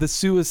deleted the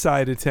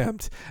suicide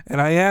attempt.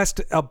 And I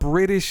asked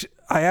British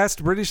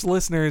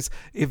listeners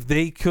if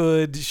they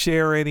could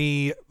share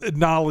any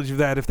knowledge of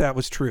that, if that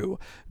was true.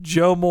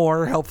 Joe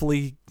Moore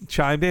helpfully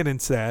chimed in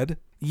and said,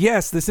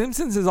 yes, The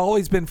Simpsons has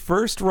always been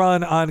first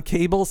run on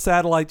cable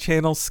satellite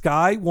channel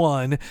Sky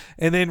One,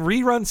 and then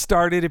reruns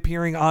started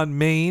appearing on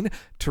main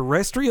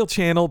terrestrial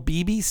channel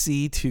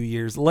BBC 2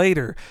 years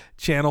later.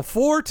 Channel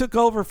 4 took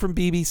over from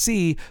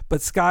BBC,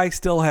 but Sky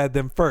still had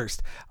them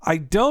first. I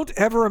don't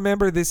ever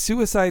remember this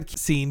suicide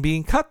scene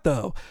being cut,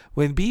 though.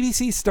 When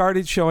BBC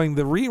started showing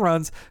the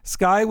reruns,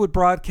 Sky would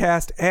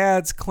broadcast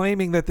ads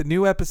claiming that the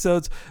new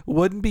episodes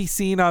wouldn't be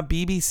seen on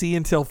BBC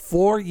until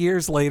 4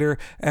 years later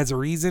as a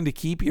reason to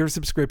keep your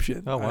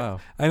subscription. Oh, wow.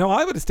 I know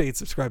I would have stayed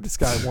subscribed to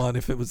Sky One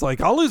if it was like,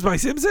 I'll lose my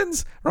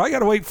Simpsons, or I got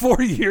to wait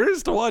 4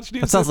 years to watch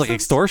new That sounds Simpsons. like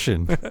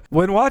extortion.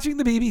 When watching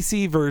the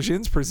BBC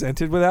versions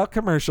presented without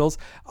commercials,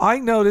 I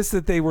noticed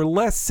that they were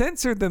less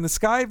censored than the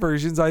Sky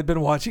versions I'd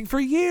been watching for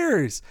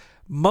years.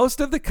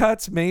 Most of the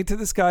cuts made to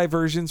the Sky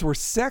versions were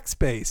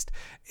sex-based.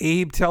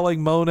 Abe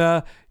telling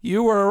Mona,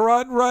 "You were a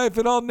rotten wife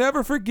and I'll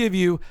never forgive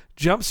you,"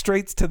 jump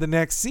straight to the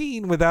next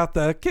scene without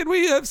the "can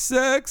we have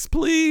sex,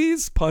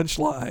 please"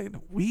 punchline.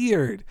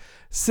 Weird.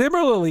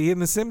 Similarly, in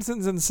the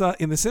Simpson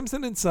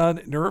and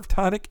Son Nerve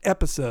Tonic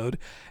episode,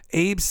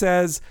 Abe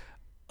says,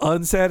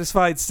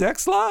 "Unsatisfied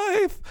sex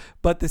life?"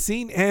 But the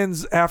scene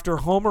ends after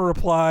Homer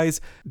replies,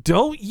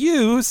 "Don't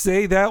you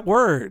say that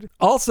word."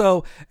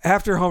 Also,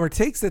 after Homer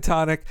takes the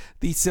tonic,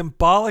 the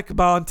symbolic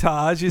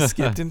montage is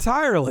skipped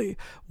entirely.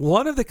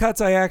 One of the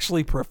cuts I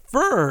actually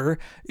prefer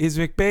is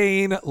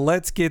McBain,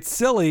 "Let's get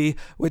silly,"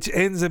 which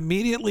ends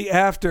immediately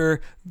after,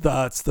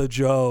 "That's the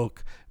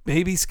joke."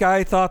 Maybe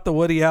Sky thought the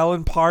Woody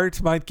Allen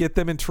part might get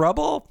them in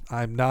trouble?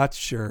 I'm not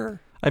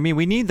sure. I mean,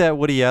 we need that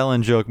Woody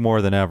Allen joke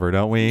more than ever,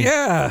 don't we?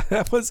 Yeah,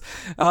 that was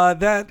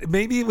that.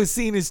 Maybe it was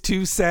seen as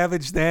too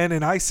savage then,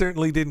 and I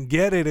certainly didn't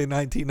get it in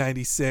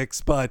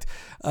 1996. But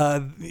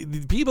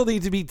people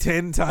need to be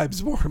 10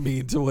 times more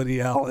mean to Woody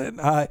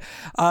Allen.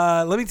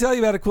 Let me tell you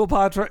about a cool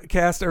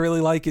podcast I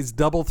really like is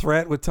Double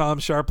Threat with Tom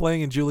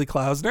Sharpling and Julie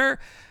Klausner.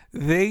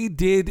 They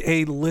did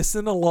a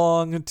listen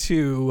along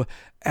to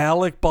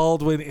Alec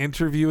Baldwin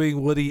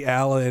interviewing Woody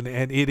Allen,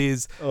 and it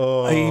is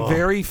a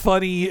very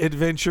funny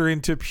adventure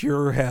into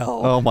pure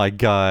hell. Oh my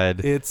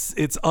God.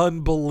 It's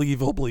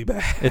unbelievably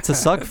bad. It's a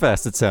suck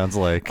fest, it sounds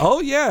like.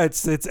 Oh yeah,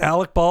 it's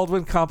Alec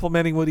Baldwin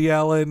complimenting Woody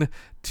Allen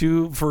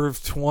for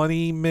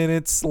 20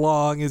 minutes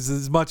long, is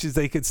as much as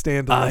they could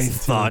stand to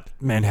listen to.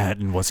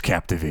 Manhattan was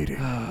captivating.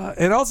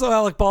 And also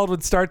Alec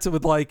Baldwin starts it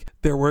with like,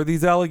 "There were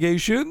these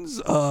allegations.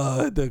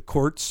 The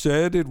court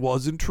said it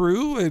wasn't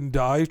true, and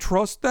I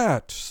trust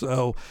that."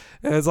 So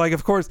it's like,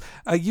 of course,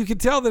 you can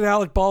tell that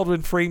Alec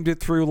Baldwin framed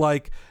it through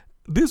like,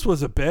 "This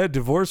was a bad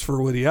divorce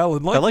for Woody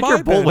Allen." I like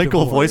your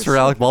Bullwinkle voice for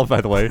Alec Baldwin,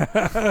 by the way.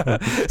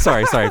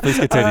 sorry. Please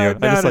continue.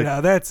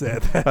 No, that's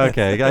it.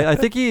 Okay. I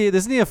think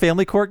isn't he a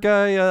family court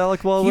guy,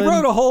 Alec Baldwin? He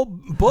wrote a whole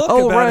book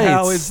about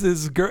how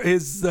his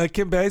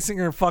Kim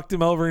Basinger fucked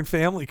him over in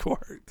family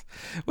court,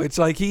 which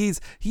like he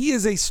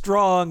is a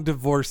strong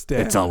divorce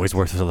dad. It's always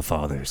worth it for the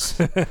fathers.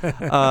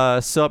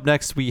 So up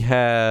next we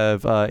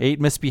have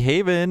 8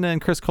 Misbehavin', and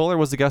Chris Kohler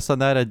was the guest on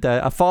that.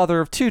 A father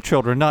of 2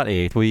 children, not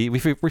 8. We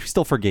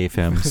still forgave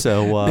him.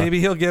 So maybe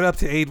he'll get up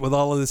to 8 with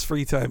all of this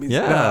free time.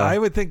 I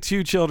would think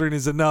 2 children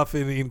is enough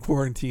in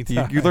quarantine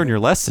time. You learn your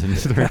lesson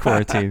during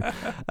quarantine.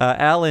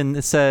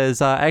 Alan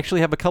says, "I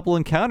actually have a couple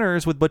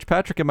encounters with Butch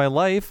Patrick in my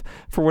life.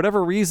 For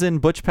whatever reason,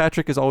 Butch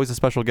Patrick is always a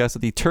special guest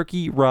at the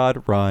Turkey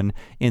Rod Run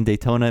in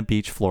Daytona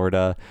Beach,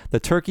 Florida. The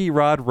Turkey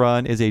Rod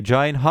Run is a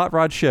giant hot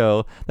rod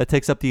show that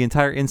takes up the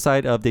entire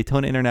inside of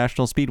Daytona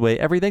International Speedway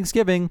every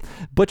Thanksgiving.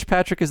 Butch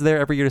Patrick is there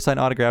every year to sign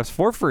autographs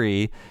for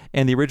free,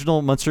 and the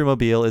original Munster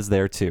Mobile is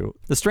there too.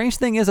 The strange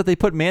thing is that they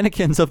put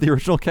mannequins of the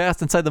original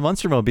cast inside the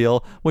Munster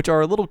Mobile, which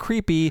are a little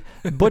creepy.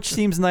 Butch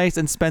seems nice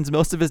and spends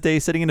most of his day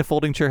sitting in a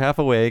folding chair half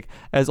awake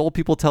as old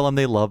people tell him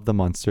they love the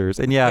Munsters."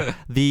 And yeah,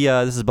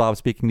 this is Bob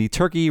speaking. The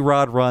Turkey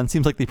Rod Run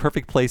seems like the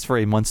perfect place for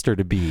a Munster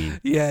to be.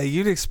 Yeah,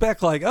 you'd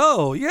expect like,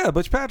 oh yeah,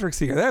 Butch Patrick's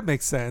here. That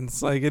makes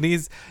sense. Like, and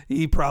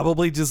he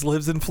probably just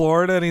lives in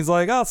Florida, and he's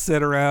like, I'll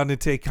sit around and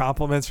take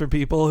compliments from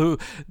people who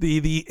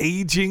the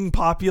aging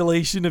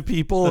population of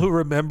people who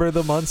remember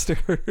the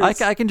Munsters.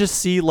 I can just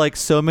see like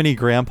so many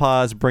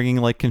grandpas bringing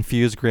like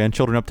confused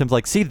grandchildren up to him,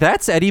 like, "See,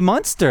 that's Eddie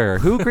Munster."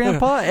 "Who,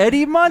 Grandpa?"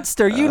 "Eddie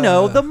Munster. You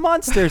know, the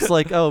Munsters."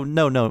 Like, oh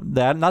no,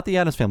 that not the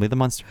Addams Family, the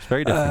Munsters.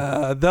 Very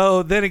different.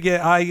 Though then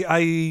again,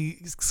 I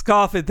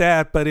scoff at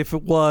that. But if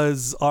it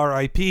was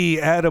R.I.P.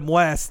 Adam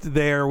West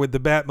there with the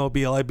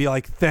Batmobile, I'd be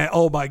like,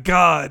 "Oh my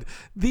God,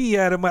 the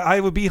Adam!" I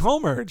would be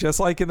Homer, just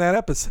like in that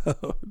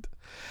episode.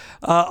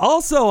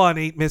 Also on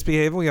 8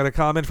 Misbehaving, we got a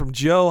comment from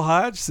Joe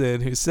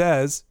Hodgson who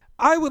says,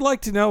 "I would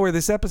like to know where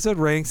this episode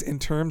ranks in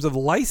terms of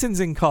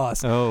licensing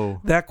costs." Oh.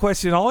 That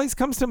question always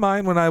comes to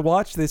mind when I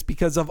watch this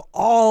because of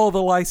all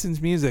the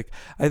licensed music.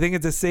 I think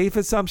it's a safe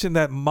assumption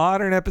that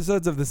modern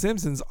episodes of The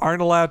Simpsons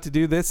aren't allowed to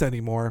do this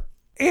anymore.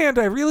 And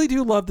I really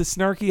do love the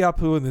snarky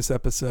Apu in this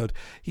episode.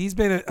 He's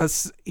been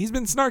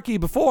snarky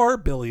before,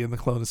 Billy and the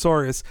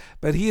Clonosaurus,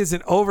 but he is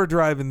in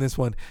overdrive in this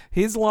one.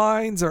 His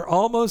lines are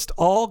almost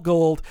all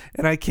gold,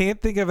 and I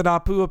can't think of an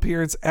Apu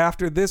appearance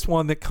after this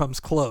one that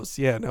comes close.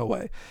 Yeah, no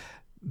way.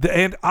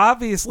 And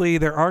obviously,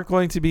 there aren't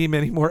going to be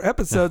many more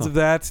episodes of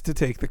that to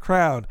take the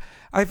crown.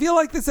 I feel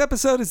like this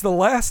episode is the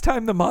last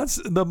time the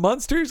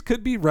Munsters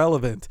could be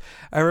relevant.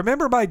 I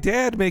remember my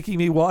dad making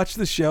me watch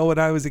the show when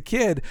I was a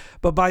kid,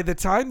 but by the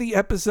time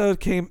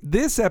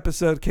this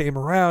episode came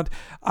around,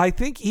 I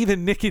think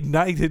even Nick at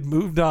Night had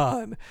moved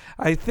on.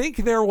 I think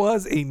there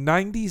was a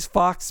 90s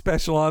Fox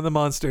special on the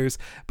Munsters,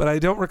 but I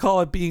don't recall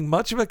it being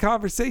much of a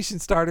conversation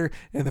starter,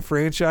 and the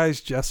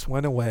franchise just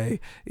went away.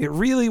 It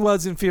really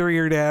was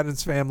inferior to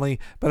Addams Family,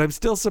 but I'm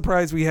still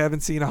surprised we haven't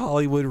seen a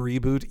Hollywood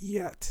reboot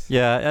yet.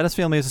 Yeah, Addams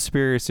Family is a superior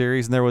superior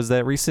series. And there was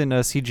that recent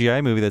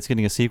CGI movie that's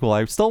getting a sequel.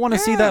 I still want to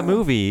see that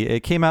movie.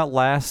 It came out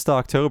last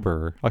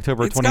October It's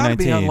 2019. got to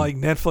be on like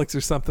Netflix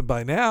or something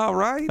by now,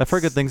 right? I've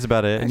heard good things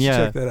about it. I And should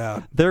yeah, check that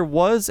out. there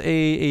was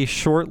a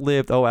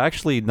short-lived,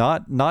 actually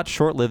not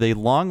short-lived, a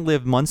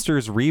long-lived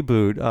Munsters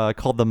reboot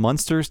called The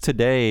Munsters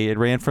Today. It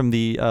ran from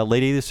the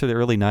late 80s to the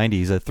early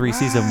 90s, a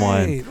 3-season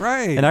one.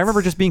 Right. And I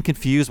remember just being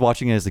confused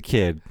watching it as a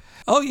kid.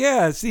 Oh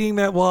yeah, seeing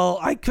that. Well,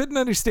 I couldn't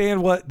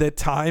understand what the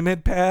time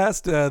had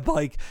passed.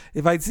 Like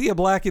if I'd see a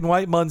black and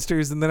white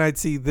Munsters and then I'd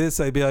see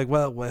this, I'd be like,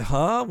 well,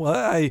 huh?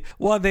 What?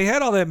 Well, they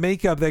had all that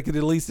makeup that could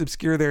at least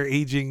obscure their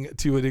aging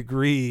to a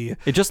degree.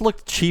 It just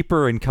looked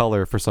cheaper in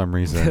color for some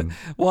reason.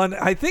 Well,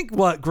 I think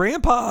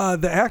Grandpa,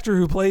 the actor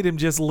who played him,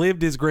 just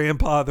lived as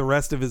Grandpa the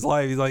rest of his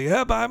life. He's like,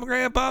 yep, I'm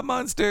Grandpa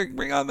Munster.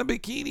 Bring on the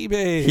bikini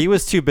babe. He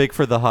was too big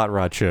for the hot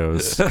rod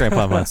shows,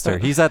 Grandpa Munster.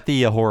 He's at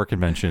the horror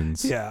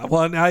conventions. Yeah.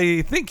 Well, and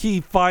I think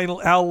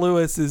Al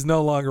Lewis is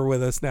no longer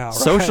with us now. Right?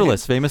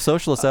 Socialist, famous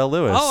socialist Al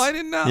Lewis. Oh, I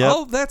didn't know. Yep.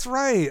 Oh, that's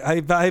right. I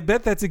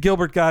bet that's a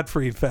Gilbert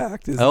Gottfried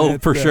fact. Isn't Oh,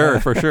 it? for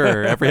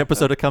sure. Every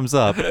episode it comes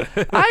up.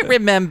 I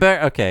remember.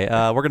 Okay,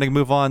 we're going to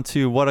move on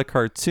to What a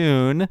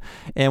Cartoon,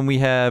 and we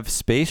have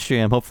Space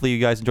Jam. Hopefully you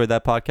guys enjoyed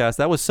that podcast.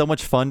 That was so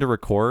much fun to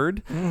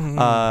record.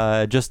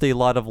 Just a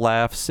lot of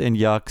laughs and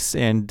yucks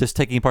and just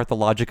taking apart the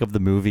logic of the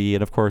movie.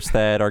 And of course,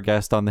 Thad, our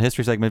guest on the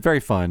history segment, very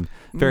fun,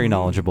 very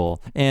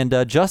knowledgeable.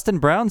 And Justin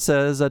Brown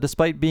says,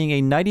 despite being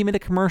a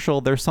 90-minute commercial,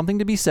 there's something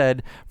to be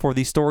said for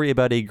the story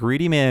about a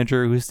greedy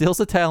manager who steals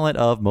the talent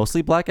of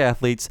mostly black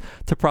athletes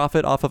to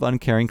profit off of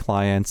uncaring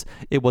clients.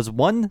 It was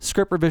one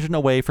script revision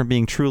away from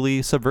being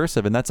truly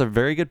subversive, and that's a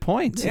very good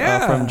point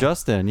from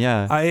Justin.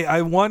 Yeah,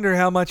 I wonder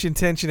how much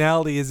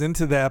intentionality is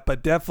into that,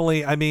 but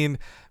definitely, I mean,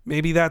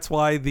 maybe that's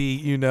why the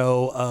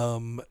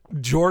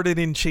Jordan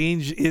in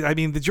Chains. I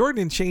mean, the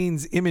Jordan in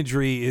Chains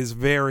imagery is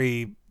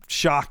very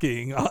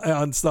shocking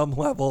on some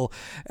level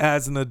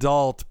as an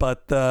adult,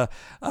 but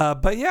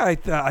yeah,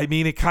 I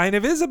mean, it kind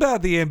of is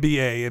about the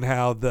NBA and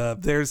how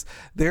there's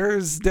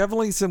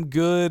definitely some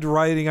good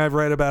writing I've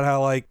read about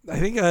how, like, I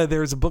think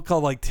there's a book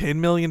called like $10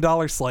 Million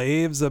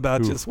Slaves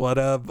about just what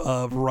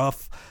a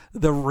rough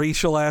the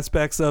racial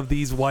aspects of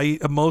these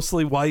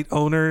mostly white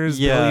owners,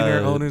 billionaire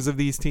owners of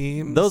these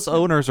teams. Those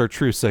owners are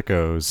true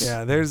sickos.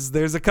 Yeah,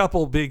 there's a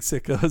couple big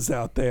sickos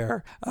out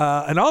there.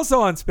 And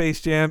also on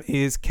Space Jam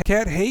is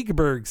Kat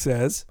Hageberg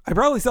says, I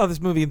probably saw this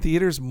movie in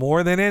theaters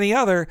more than any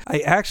other. I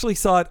actually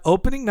saw it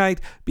opening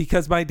night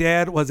because my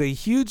dad was a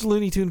huge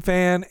Looney Tune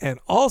fan and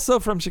also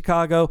from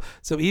Chicago.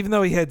 So even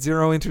though he had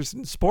zero interest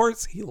in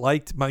sports, he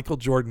liked Michael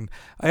Jordan.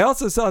 I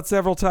also saw it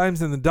several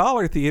times in the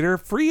Dollar Theater,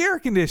 free air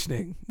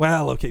conditioning.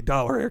 Well, okay,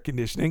 dollar air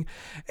conditioning.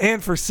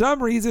 And for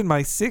some reason,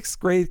 my 6th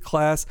grade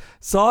class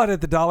saw it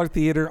at the Dollar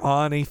Theater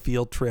on a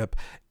field trip.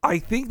 I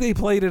think they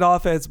played it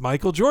off as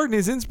Michael Jordan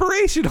is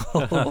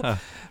inspirational.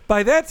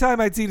 By that time,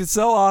 I'd seen it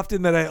so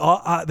often that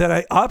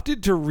I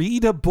opted to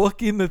read a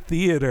book in the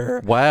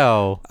theater.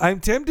 Wow. I'm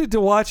tempted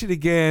to watch it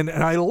again,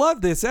 and I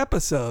love this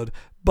episode,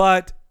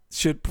 but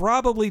should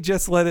probably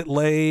just let it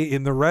lay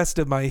in the rest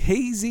of my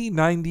hazy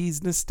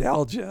 90s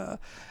nostalgia.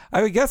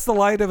 I would guess the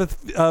light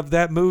of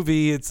that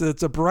movie, it's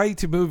a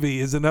bright movie,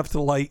 is enough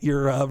to light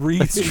your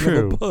reading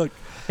of the book.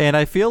 And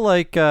I feel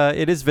like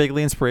it is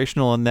vaguely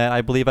inspirational in that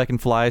I Believe I Can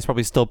Fly is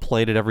probably still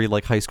played at every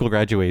like high school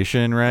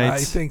graduation, right? I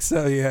think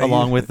so, yeah.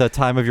 Along with The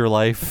Time of Your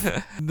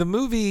Life. The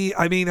movie,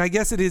 I mean, I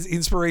guess it is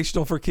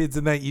inspirational for kids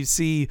in that you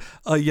see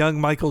a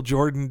young Michael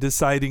Jordan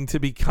deciding to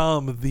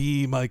become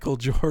the Michael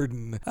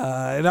Jordan.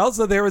 And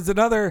also there was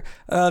another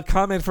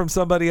comment from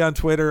somebody on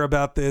Twitter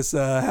about this,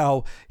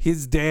 how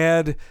his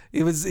dad,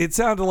 it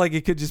sounded like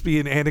it could just be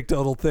an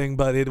anecdotal thing,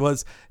 but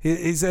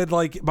he said,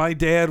 like, my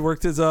dad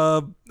worked at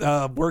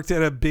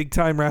a big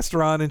time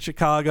restaurant in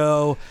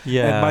Chicago.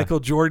 Yeah. And Michael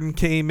Jordan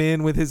came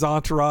in with his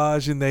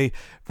entourage and they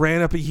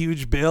ran up a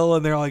huge bill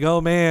and they're like, oh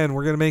man,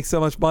 we're going to make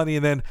so much money.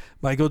 And then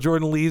Michael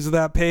Jordan leaves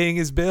without paying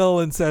his bill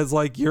and says,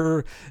 like,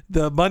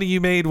 the money you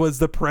made was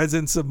the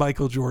presence of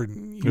Michael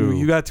Jordan.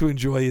 You got to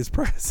enjoy his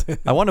presence.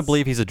 I want to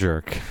believe he's a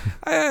jerk.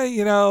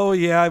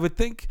 I would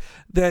think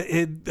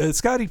that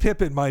Scottie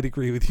Pippen might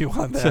agree with you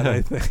on that,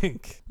 I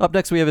think. Up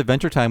next, we have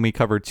Adventure Time. We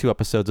covered 2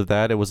 episodes of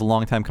that. It was a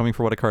long time coming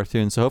for What a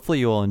Cartoon, so hopefully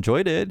you all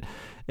enjoyed it.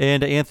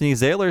 And Anthony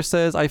Zahler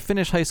says, I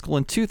finished high school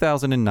in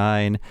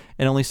 2009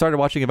 and only started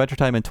watching Adventure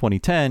Time in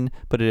 2010,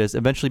 but it has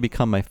eventually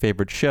become my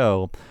favorite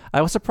show.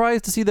 I was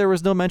surprised to see there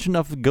was no mention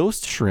of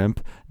Ghost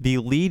Shrimp, the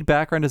lead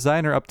background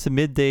designer up to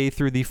midday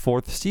through the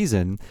 4th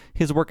season.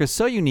 His work is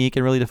so unique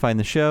and really defined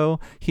the show.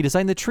 He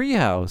designed the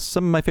treehouse.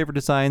 Some of my favorite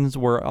designs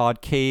were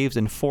odd caves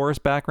and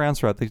forest backgrounds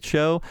throughout the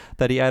show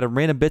that he added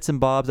random bits and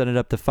bobs that ended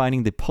up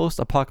defining the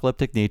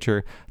post-apocalyptic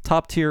nature,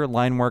 top-tier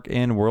line work,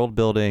 and world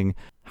building.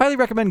 Highly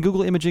recommend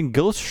Google imaging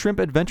Ghost Shrimp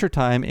Adventure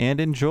Time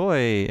and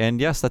enjoy. And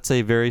yes, that's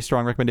a very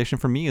strong recommendation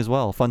from me as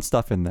well. Fun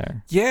stuff in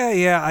there.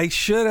 Yeah. I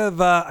should have.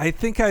 I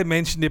think I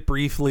mentioned it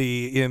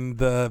briefly in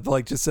the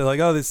just said like,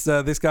 oh,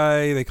 this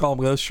guy, they call him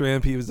Ghost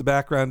Shrimp. He was the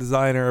background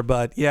designer.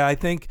 But yeah, I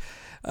think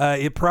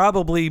it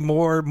probably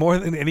more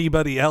than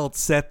anybody else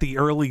set the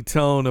early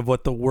tone of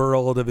what the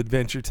world of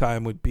Adventure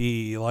Time would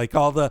be. Like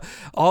all the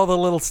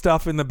little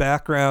stuff in the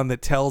background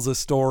that tells a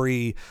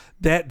story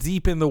that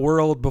deep in the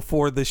world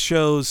before the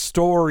show's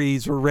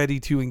stories were ready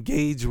to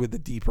engage with the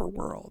deeper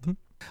world.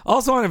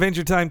 Also on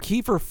Adventure Time,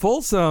 Kiefer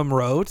Folsom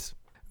wrote,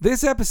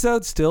 "This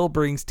episode still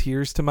brings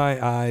tears to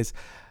my eyes.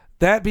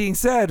 That being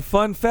said,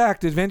 fun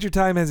fact, Adventure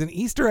Time has an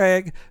Easter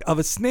egg of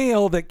a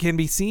snail that can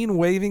be seen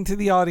waving to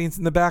the audience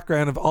in the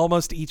background of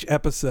almost each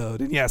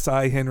episode." And yes,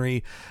 I,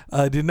 Henry,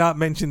 did not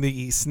mention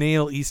the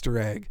snail Easter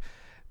egg.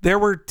 There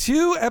were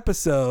 2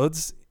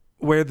 episodes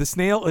where the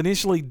snail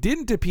initially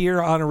didn't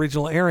appear on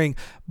original airing,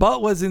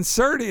 but was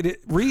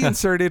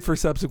reinserted for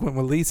subsequent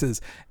releases.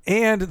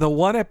 And the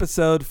 1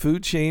 episode,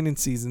 Food Chain in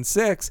season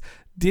 6,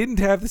 didn't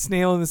have the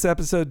snail in this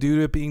episode due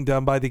to it being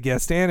done by the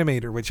guest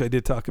animator, which I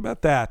did talk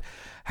about that.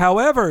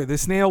 However, the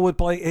snail would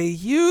play a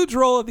huge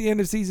role at the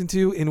end of season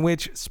 2, in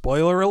which,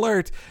 spoiler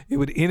alert, it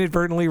would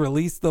inadvertently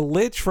release the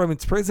Lich from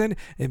its prison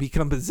and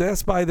become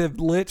possessed by the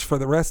Lich for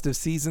the rest of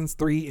seasons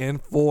 3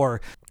 and 4.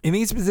 In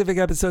these specific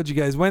episodes you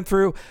guys went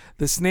through,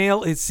 the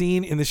snail is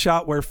seen in the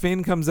shot where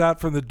Finn comes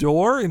out from the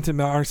door into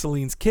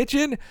Marceline's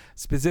kitchen,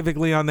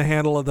 specifically on the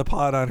handle of the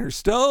pot on her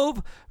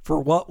stove, for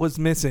what was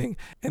missing.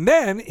 And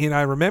then, in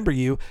I Remember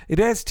You, it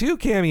has 2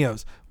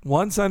 cameos.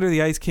 Once under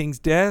the Ice King's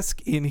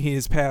desk in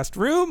his past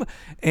room,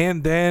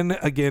 and then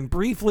again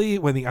briefly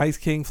when the Ice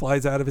King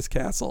flies out of his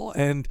castle.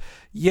 And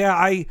yeah,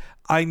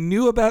 I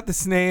knew about the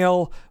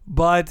snail,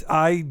 but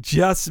I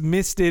just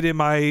missed it in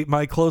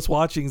my close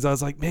watchings. I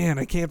was like, man,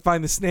 I can't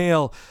find the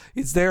snail.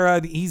 Is there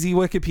an easy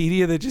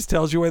Wikipedia that just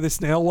tells you where the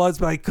snail was?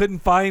 But I couldn't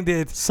find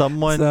it.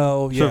 Someone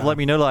should have let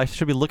me know that I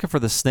should be looking for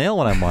the snail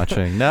when I'm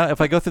watching. Now, if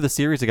I go through the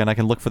series again, I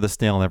can look for the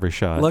snail in every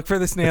shot. Look for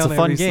the snail. It's a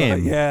fun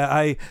game.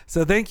 Yeah.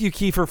 So thank you,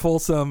 Kiefer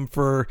Folsom,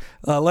 for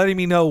letting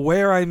me know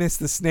where I missed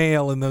the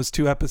snail in those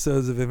 2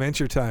 episodes of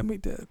Adventure Time we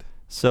did.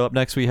 So up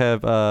next we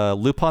have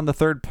Lupin the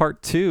Third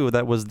Part 2.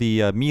 That was the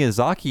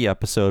Miyazaki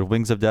episode,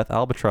 Wings of Death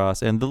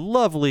Albatross. And the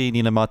lovely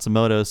Nina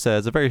Matsumoto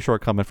says, a very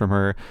short comment from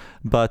her,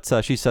 but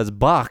she says,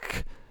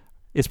 Bach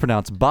is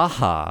pronounced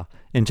Baha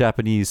in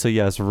Japanese. So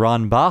yes,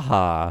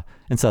 Ranbaha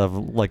instead of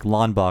like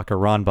Lanbach or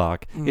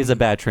Ronbach is a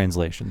bad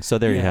translation. So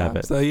there you have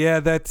it. So yeah,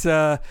 that's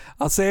I'll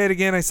say it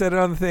again. I said it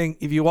on the thing.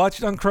 If you watch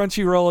it on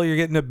Crunchyroll, you're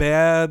getting a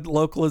bad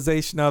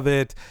localization of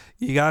it.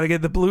 You got to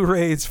get the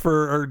Blu-rays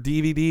or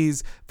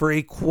DVDs for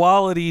a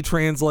quality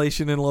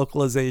translation and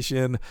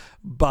localization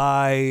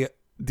by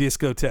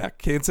Discotek.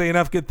 Can't say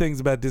enough good things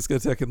about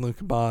Discotek and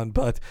Lupin,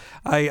 but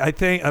I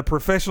think a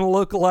professional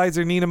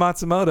localizer, Nina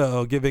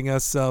Matsumoto, giving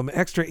us some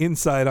extra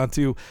insight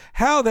onto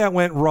how that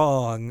went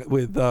wrong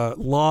with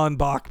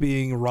Lanbach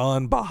being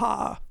Ron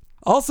Baha.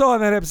 Also on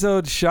that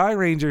episode, Shy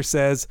Ranger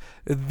says,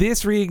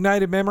 "This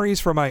reignited memories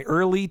from my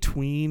early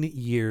tween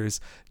years.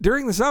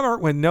 During the summer,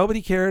 when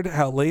nobody cared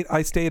how late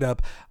I stayed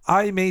up,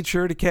 I made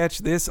sure to catch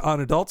this on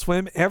Adult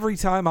Swim every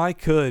time I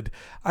could.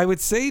 I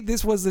would say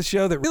this was the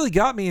show that really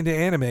got me into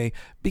anime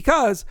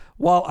because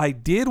while I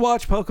did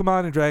watch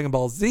Pokemon and Dragon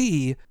Ball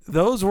Z,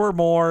 those were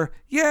more,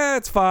 yeah,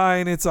 it's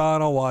fine, it's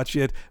on, I'll watch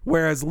it.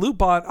 Whereas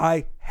Lupin,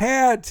 I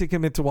had to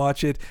commit to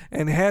watch it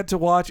and had to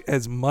watch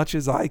as much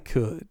as I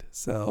could."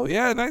 So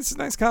yeah,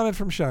 nice comment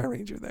from Shy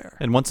Ranger there.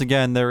 And once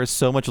again, there is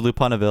so much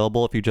Lupin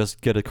available if you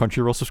just get a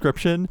Crunchyroll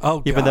subscription.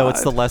 Oh, even though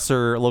it's the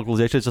lesser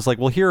localization, it's just like,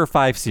 well, here are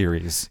 5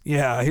 series.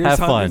 Yeah, here's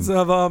hundreds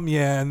of them.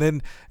 Yeah, and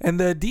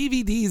the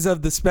DVDs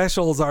of the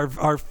specials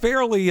are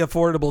fairly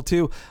affordable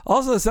too.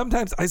 Also,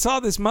 sometimes I saw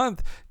this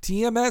month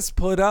TMS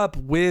put up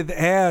with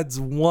ads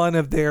one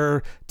of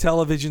their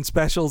television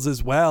specials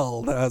as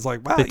well. That I was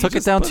like, wow, they took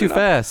it down too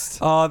fast.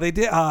 Oh, they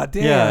did. Ah,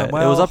 damn. Yeah,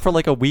 well, it was up for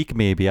like a week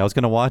maybe. I was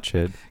gonna watch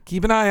it.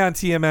 Keep an eye on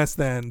TMS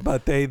then,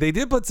 but they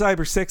did put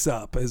Cyber 6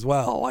 up as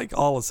well, like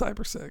all of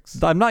Cyber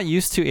 6. I'm not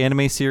used to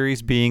anime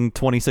series being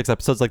 26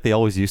 episodes like they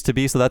always used to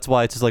be, so that's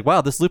why it's just like,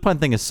 wow, this Lupin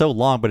thing is so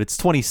long, but it's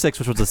 26,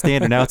 which was the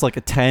standard. Now it's like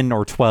a 10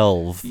 or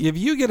 12. If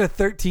you get a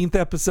 13th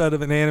episode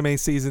of an anime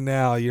season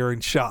now, you're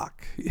in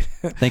shock.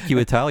 Thank you,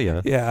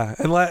 Italia. Yeah,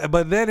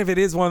 but then if it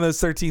is one of those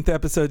 13th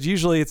episodes,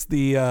 usually it's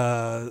the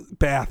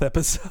bath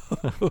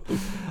episode.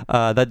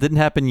 That didn't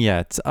happen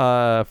yet,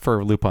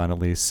 for Lupin at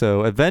least.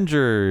 So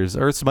Avengers,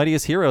 Earth's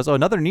Mightiest Heroes. Oh,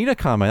 another Nina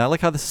comment. I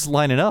like how this is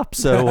lining up.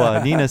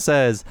 So Nina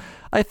says,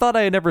 "I thought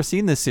I had never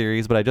seen this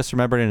series, but I just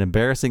remembered an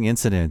embarrassing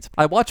incident.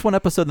 I watched one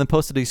episode and then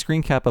posted a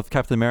screen cap of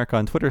Captain America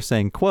on Twitter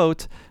saying,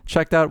 quote,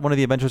 checked out one of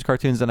the Avengers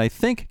cartoons and I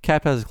think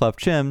Cap has a cleft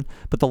chin,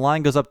 but the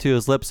line goes up to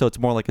his lips so it's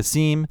more like a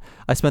seam.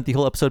 I spent the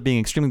whole episode being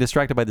extremely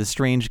distracted by this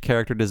strange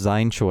character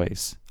design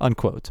choice,"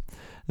 unquote.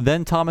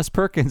 Then Thomas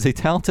Perkins, a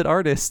talented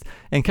artist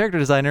and character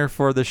designer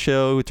for the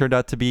show who turned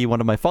out to be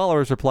one of my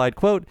followers, replied,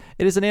 quote,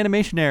 "It is an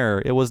animation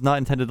error. It was not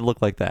intended to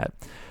look like that."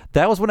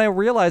 that was when I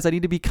realized I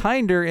need to be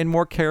kinder and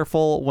more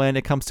careful when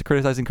it comes to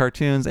criticizing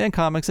cartoons and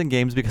comics and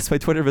games, because my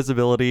Twitter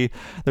visibility,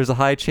 there's a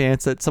high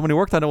chance that someone who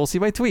worked on it will see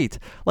my tweet.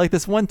 Like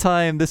this one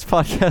time, this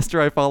podcaster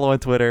I follow on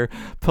Twitter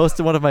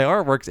posted one of my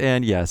artworks,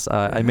 and yes,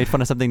 I made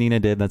fun of something Nina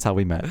did, and that's how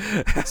we met.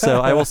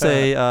 So I will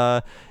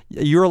say,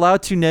 you're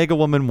allowed to nag a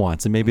woman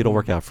once, and maybe it'll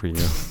work out for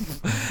you.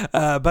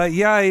 But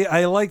yeah,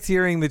 I liked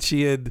hearing that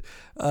she had,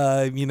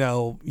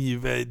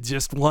 you've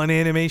just one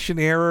animation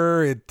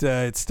error.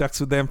 It stuck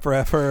with them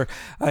forever.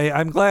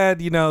 I'm glad,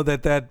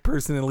 that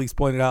person at least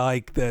pointed out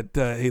like that.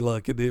 Hey,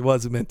 look, it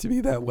wasn't meant to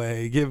be that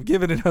way.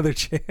 Give it another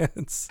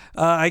chance.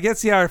 I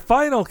guess our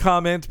final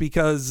comment,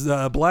 because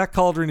Black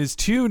Cauldron is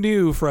too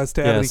new for us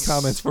to have any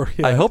comments for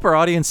you. I hope our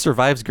audience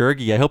survives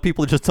Gurgi. I hope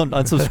people just don't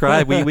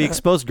unsubscribe. we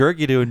exposed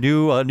Gurgi to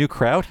a new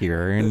crowd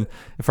here, and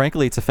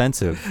frankly, it's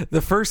offensive.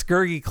 The first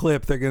Gurgi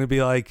clip, they're going to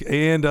be like,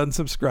 and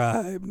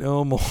unsubscribe,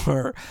 no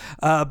more.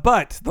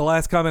 But the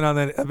last comment on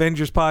the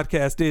Avengers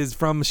podcast is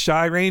from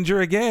Shy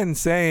Ranger again,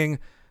 saying,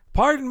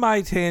 pardon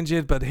my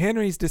tangent, but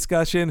Henry's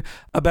discussion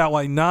about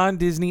why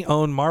non-Disney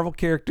owned Marvel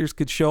characters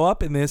could show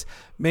up in this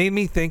made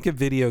me think of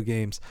video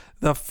games.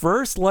 The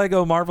first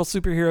Lego Marvel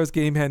Superheroes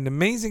game had an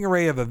amazing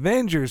array of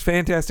Avengers,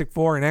 Fantastic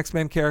Four, and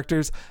X-Men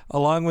characters,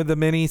 along with the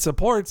many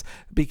supports,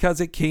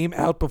 because it came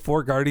out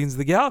before Guardians of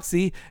the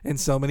Galaxy and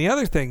so many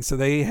other things. So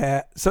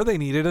they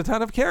needed a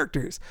ton of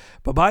characters.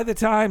 But by the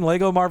time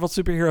Lego Marvel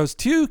Superheroes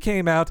 2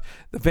 came out,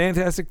 the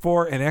Fantastic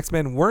Four and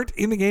X-Men weren't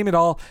in the game at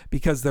all,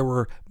 because there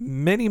were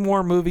many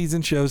more movies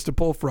and shows to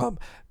pull from.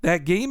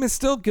 That game is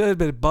still good,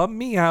 but it bummed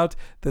me out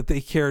that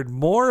they cared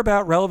more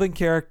about relevant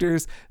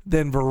characters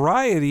than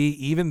variety,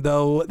 even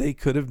though they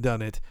could have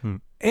done it.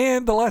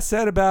 And the less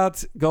said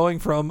about going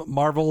from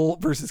Marvel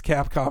vs.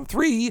 Capcom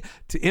 3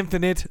 to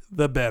Infinite,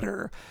 the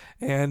better.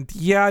 And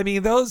yeah, I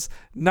mean, those,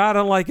 not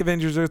unlike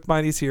Avengers Earth's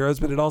Mightiest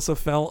Heroes, but it also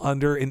fell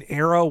under an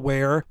era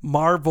where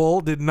Marvel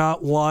did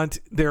not want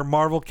their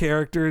Marvel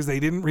characters. They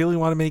didn't really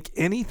want to make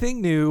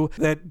anything new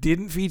that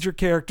didn't feature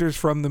characters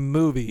from the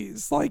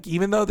movies. Like,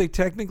 even though they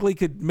technically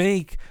could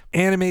make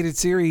animated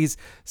series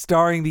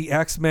starring the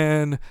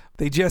X-Men,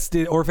 they just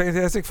did, or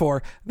Fantastic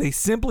Four, they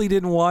simply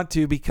didn't want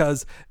to,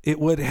 because it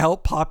would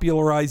help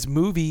popularize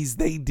movies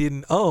they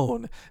didn't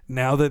own.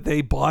 Now that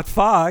they bought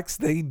Fox,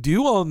 they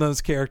do own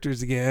those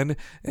characters again,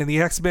 and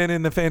the X-Men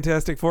and the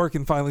Fantastic Four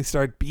can finally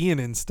start being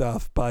in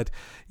stuff. But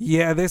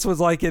yeah, this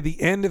was like at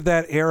the end of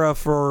that era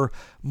for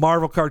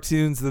Marvel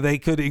cartoons that they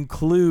could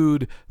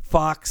include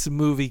Fox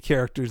movie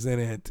characters in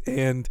it.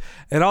 And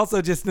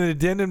also, just an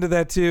addendum to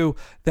that too,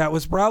 that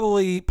was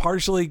probably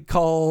partially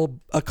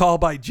a call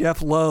by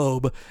Jeff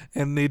Loeb,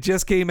 and it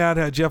just came out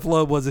how Jeff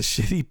Loeb was a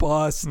shitty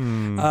boss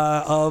being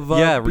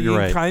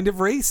right. kind of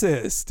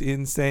racist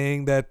in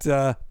saying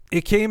that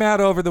it came out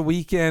over the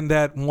weekend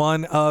that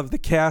one of the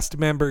cast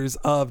members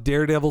of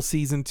Daredevil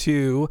Season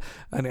 2,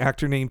 an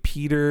actor named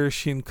Peter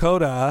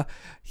Shinkoda,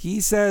 he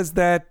says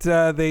that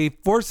they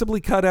forcibly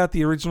cut out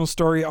the original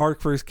story arc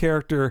for his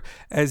character,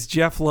 as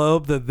Jeff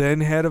Loeb, the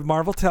then head of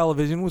Marvel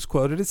Television, was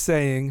quoted as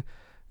saying,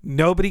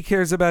 "Nobody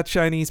cares about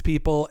Chinese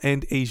people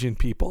and Asian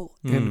people,"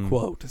 end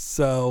quote.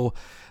 So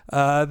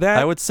that,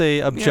 I would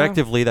say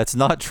objectively, that's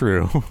not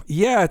true.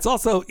 Yeah, it's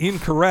also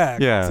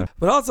incorrect. Yeah.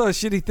 But also a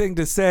shitty thing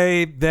to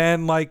say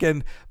then,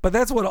 but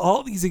that's what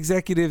all these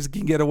executives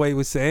can get away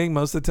with saying.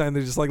 Most of the time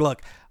they're just like,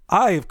 look,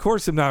 I of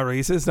course am not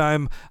racist.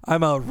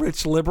 I'm a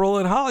rich liberal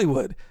in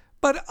Hollywood.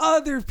 But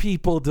other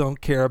people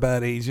don't care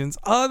about Asians.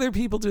 Other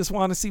people just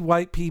want to see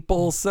white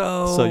people.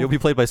 So you'll be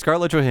played by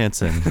Scarlett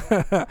Johansson.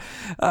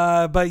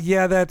 But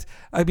yeah,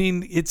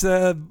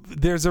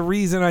 there's a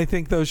reason I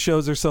think those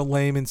shows are so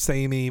lame and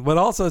samey. But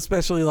also,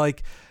 especially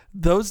like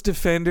the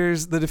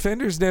Defenders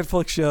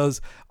Netflix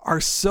shows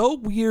are so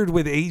weird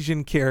with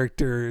Asian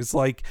characters.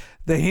 Like,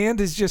 the Hand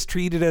is just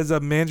treated as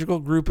a magical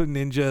group of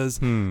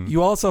ninjas.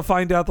 You also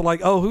find out that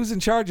who's in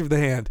charge of the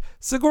Hand?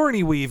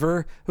 Sigourney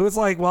Weaver, who is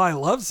like, well, I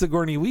love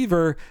Sigourney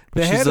Weaver.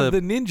 The head of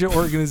the ninja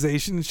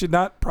organization should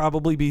not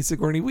probably be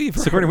Sigourney Weaver.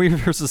 Sigourney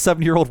Weaver's a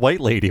 7-year-old white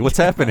lady. What's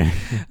happening?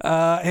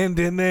 And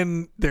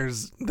then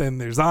there's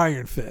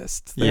Iron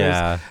Fist.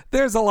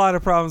 There's a lot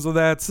of problems with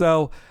that.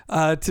 So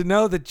to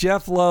know that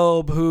Jeff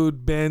Loeb,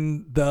 who'd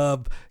been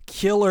the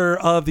killer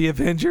of the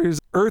Avengers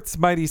Earth's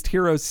Mightiest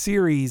Heroes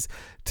series,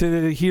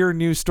 to hear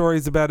news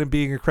stories about him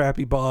being a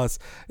crappy boss,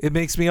 it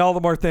makes me all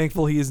the more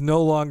thankful he is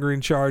no longer in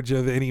charge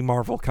of any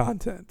Marvel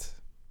content.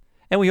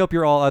 And we hope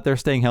you're all out there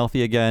staying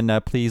healthy again.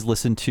 Please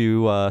listen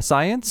to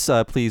science.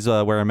 Please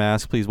wear a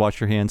mask. Please wash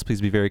your hands.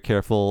 Please be very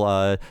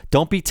careful.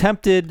 Don't be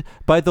tempted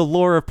by the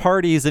lure of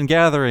parties and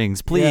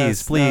gatherings.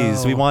 Please.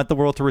 No. We want the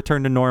world to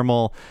return to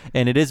normal.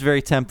 And it is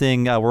very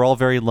tempting. We're all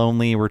very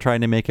lonely. We're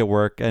trying to make it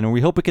work. And we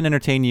hope we can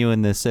entertain you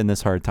in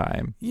this hard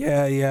time.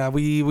 Yeah.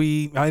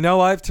 I know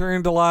I've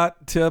turned a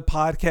lot to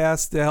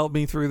podcasts to help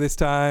me through this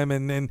time.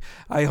 And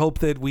I hope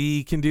that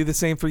we can do the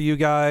same for you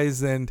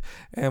guys. And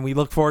we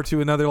look forward to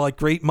another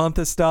great month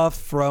of stuff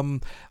from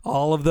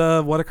all of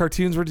the What a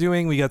Cartoons we're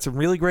doing. We got some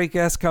really great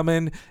guests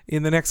coming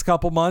in the next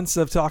couple months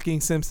of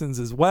Talking Simpsons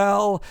as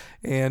well.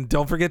 And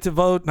don't forget to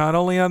vote not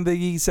only on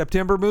the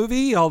September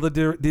movie, all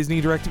the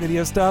Disney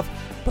direct-to-video stuff,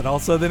 but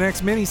also the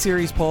next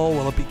miniseries poll.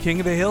 Will it be King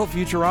of the Hill,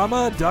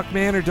 Futurama,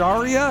 Duckman, or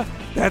Daria?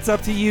 That's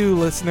up to you,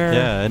 listener.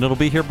 Yeah, and it'll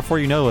be here before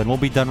you know it, and we'll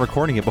be done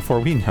recording it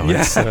before we know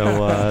it.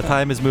 So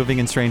time is moving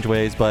in strange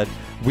ways, but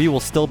we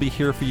will still be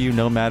here for you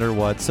no matter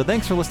what. So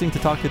thanks for listening to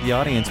Talk to the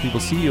Audience. We will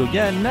see you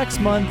again next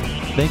month.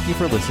 Thank you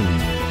for listening.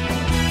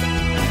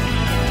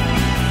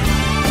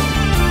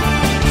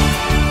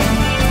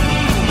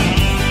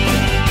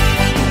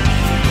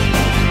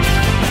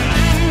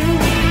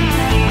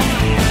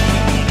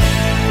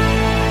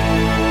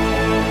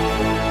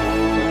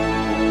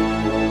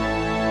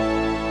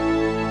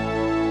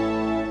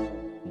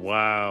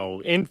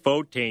 Wow,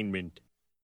 infotainment.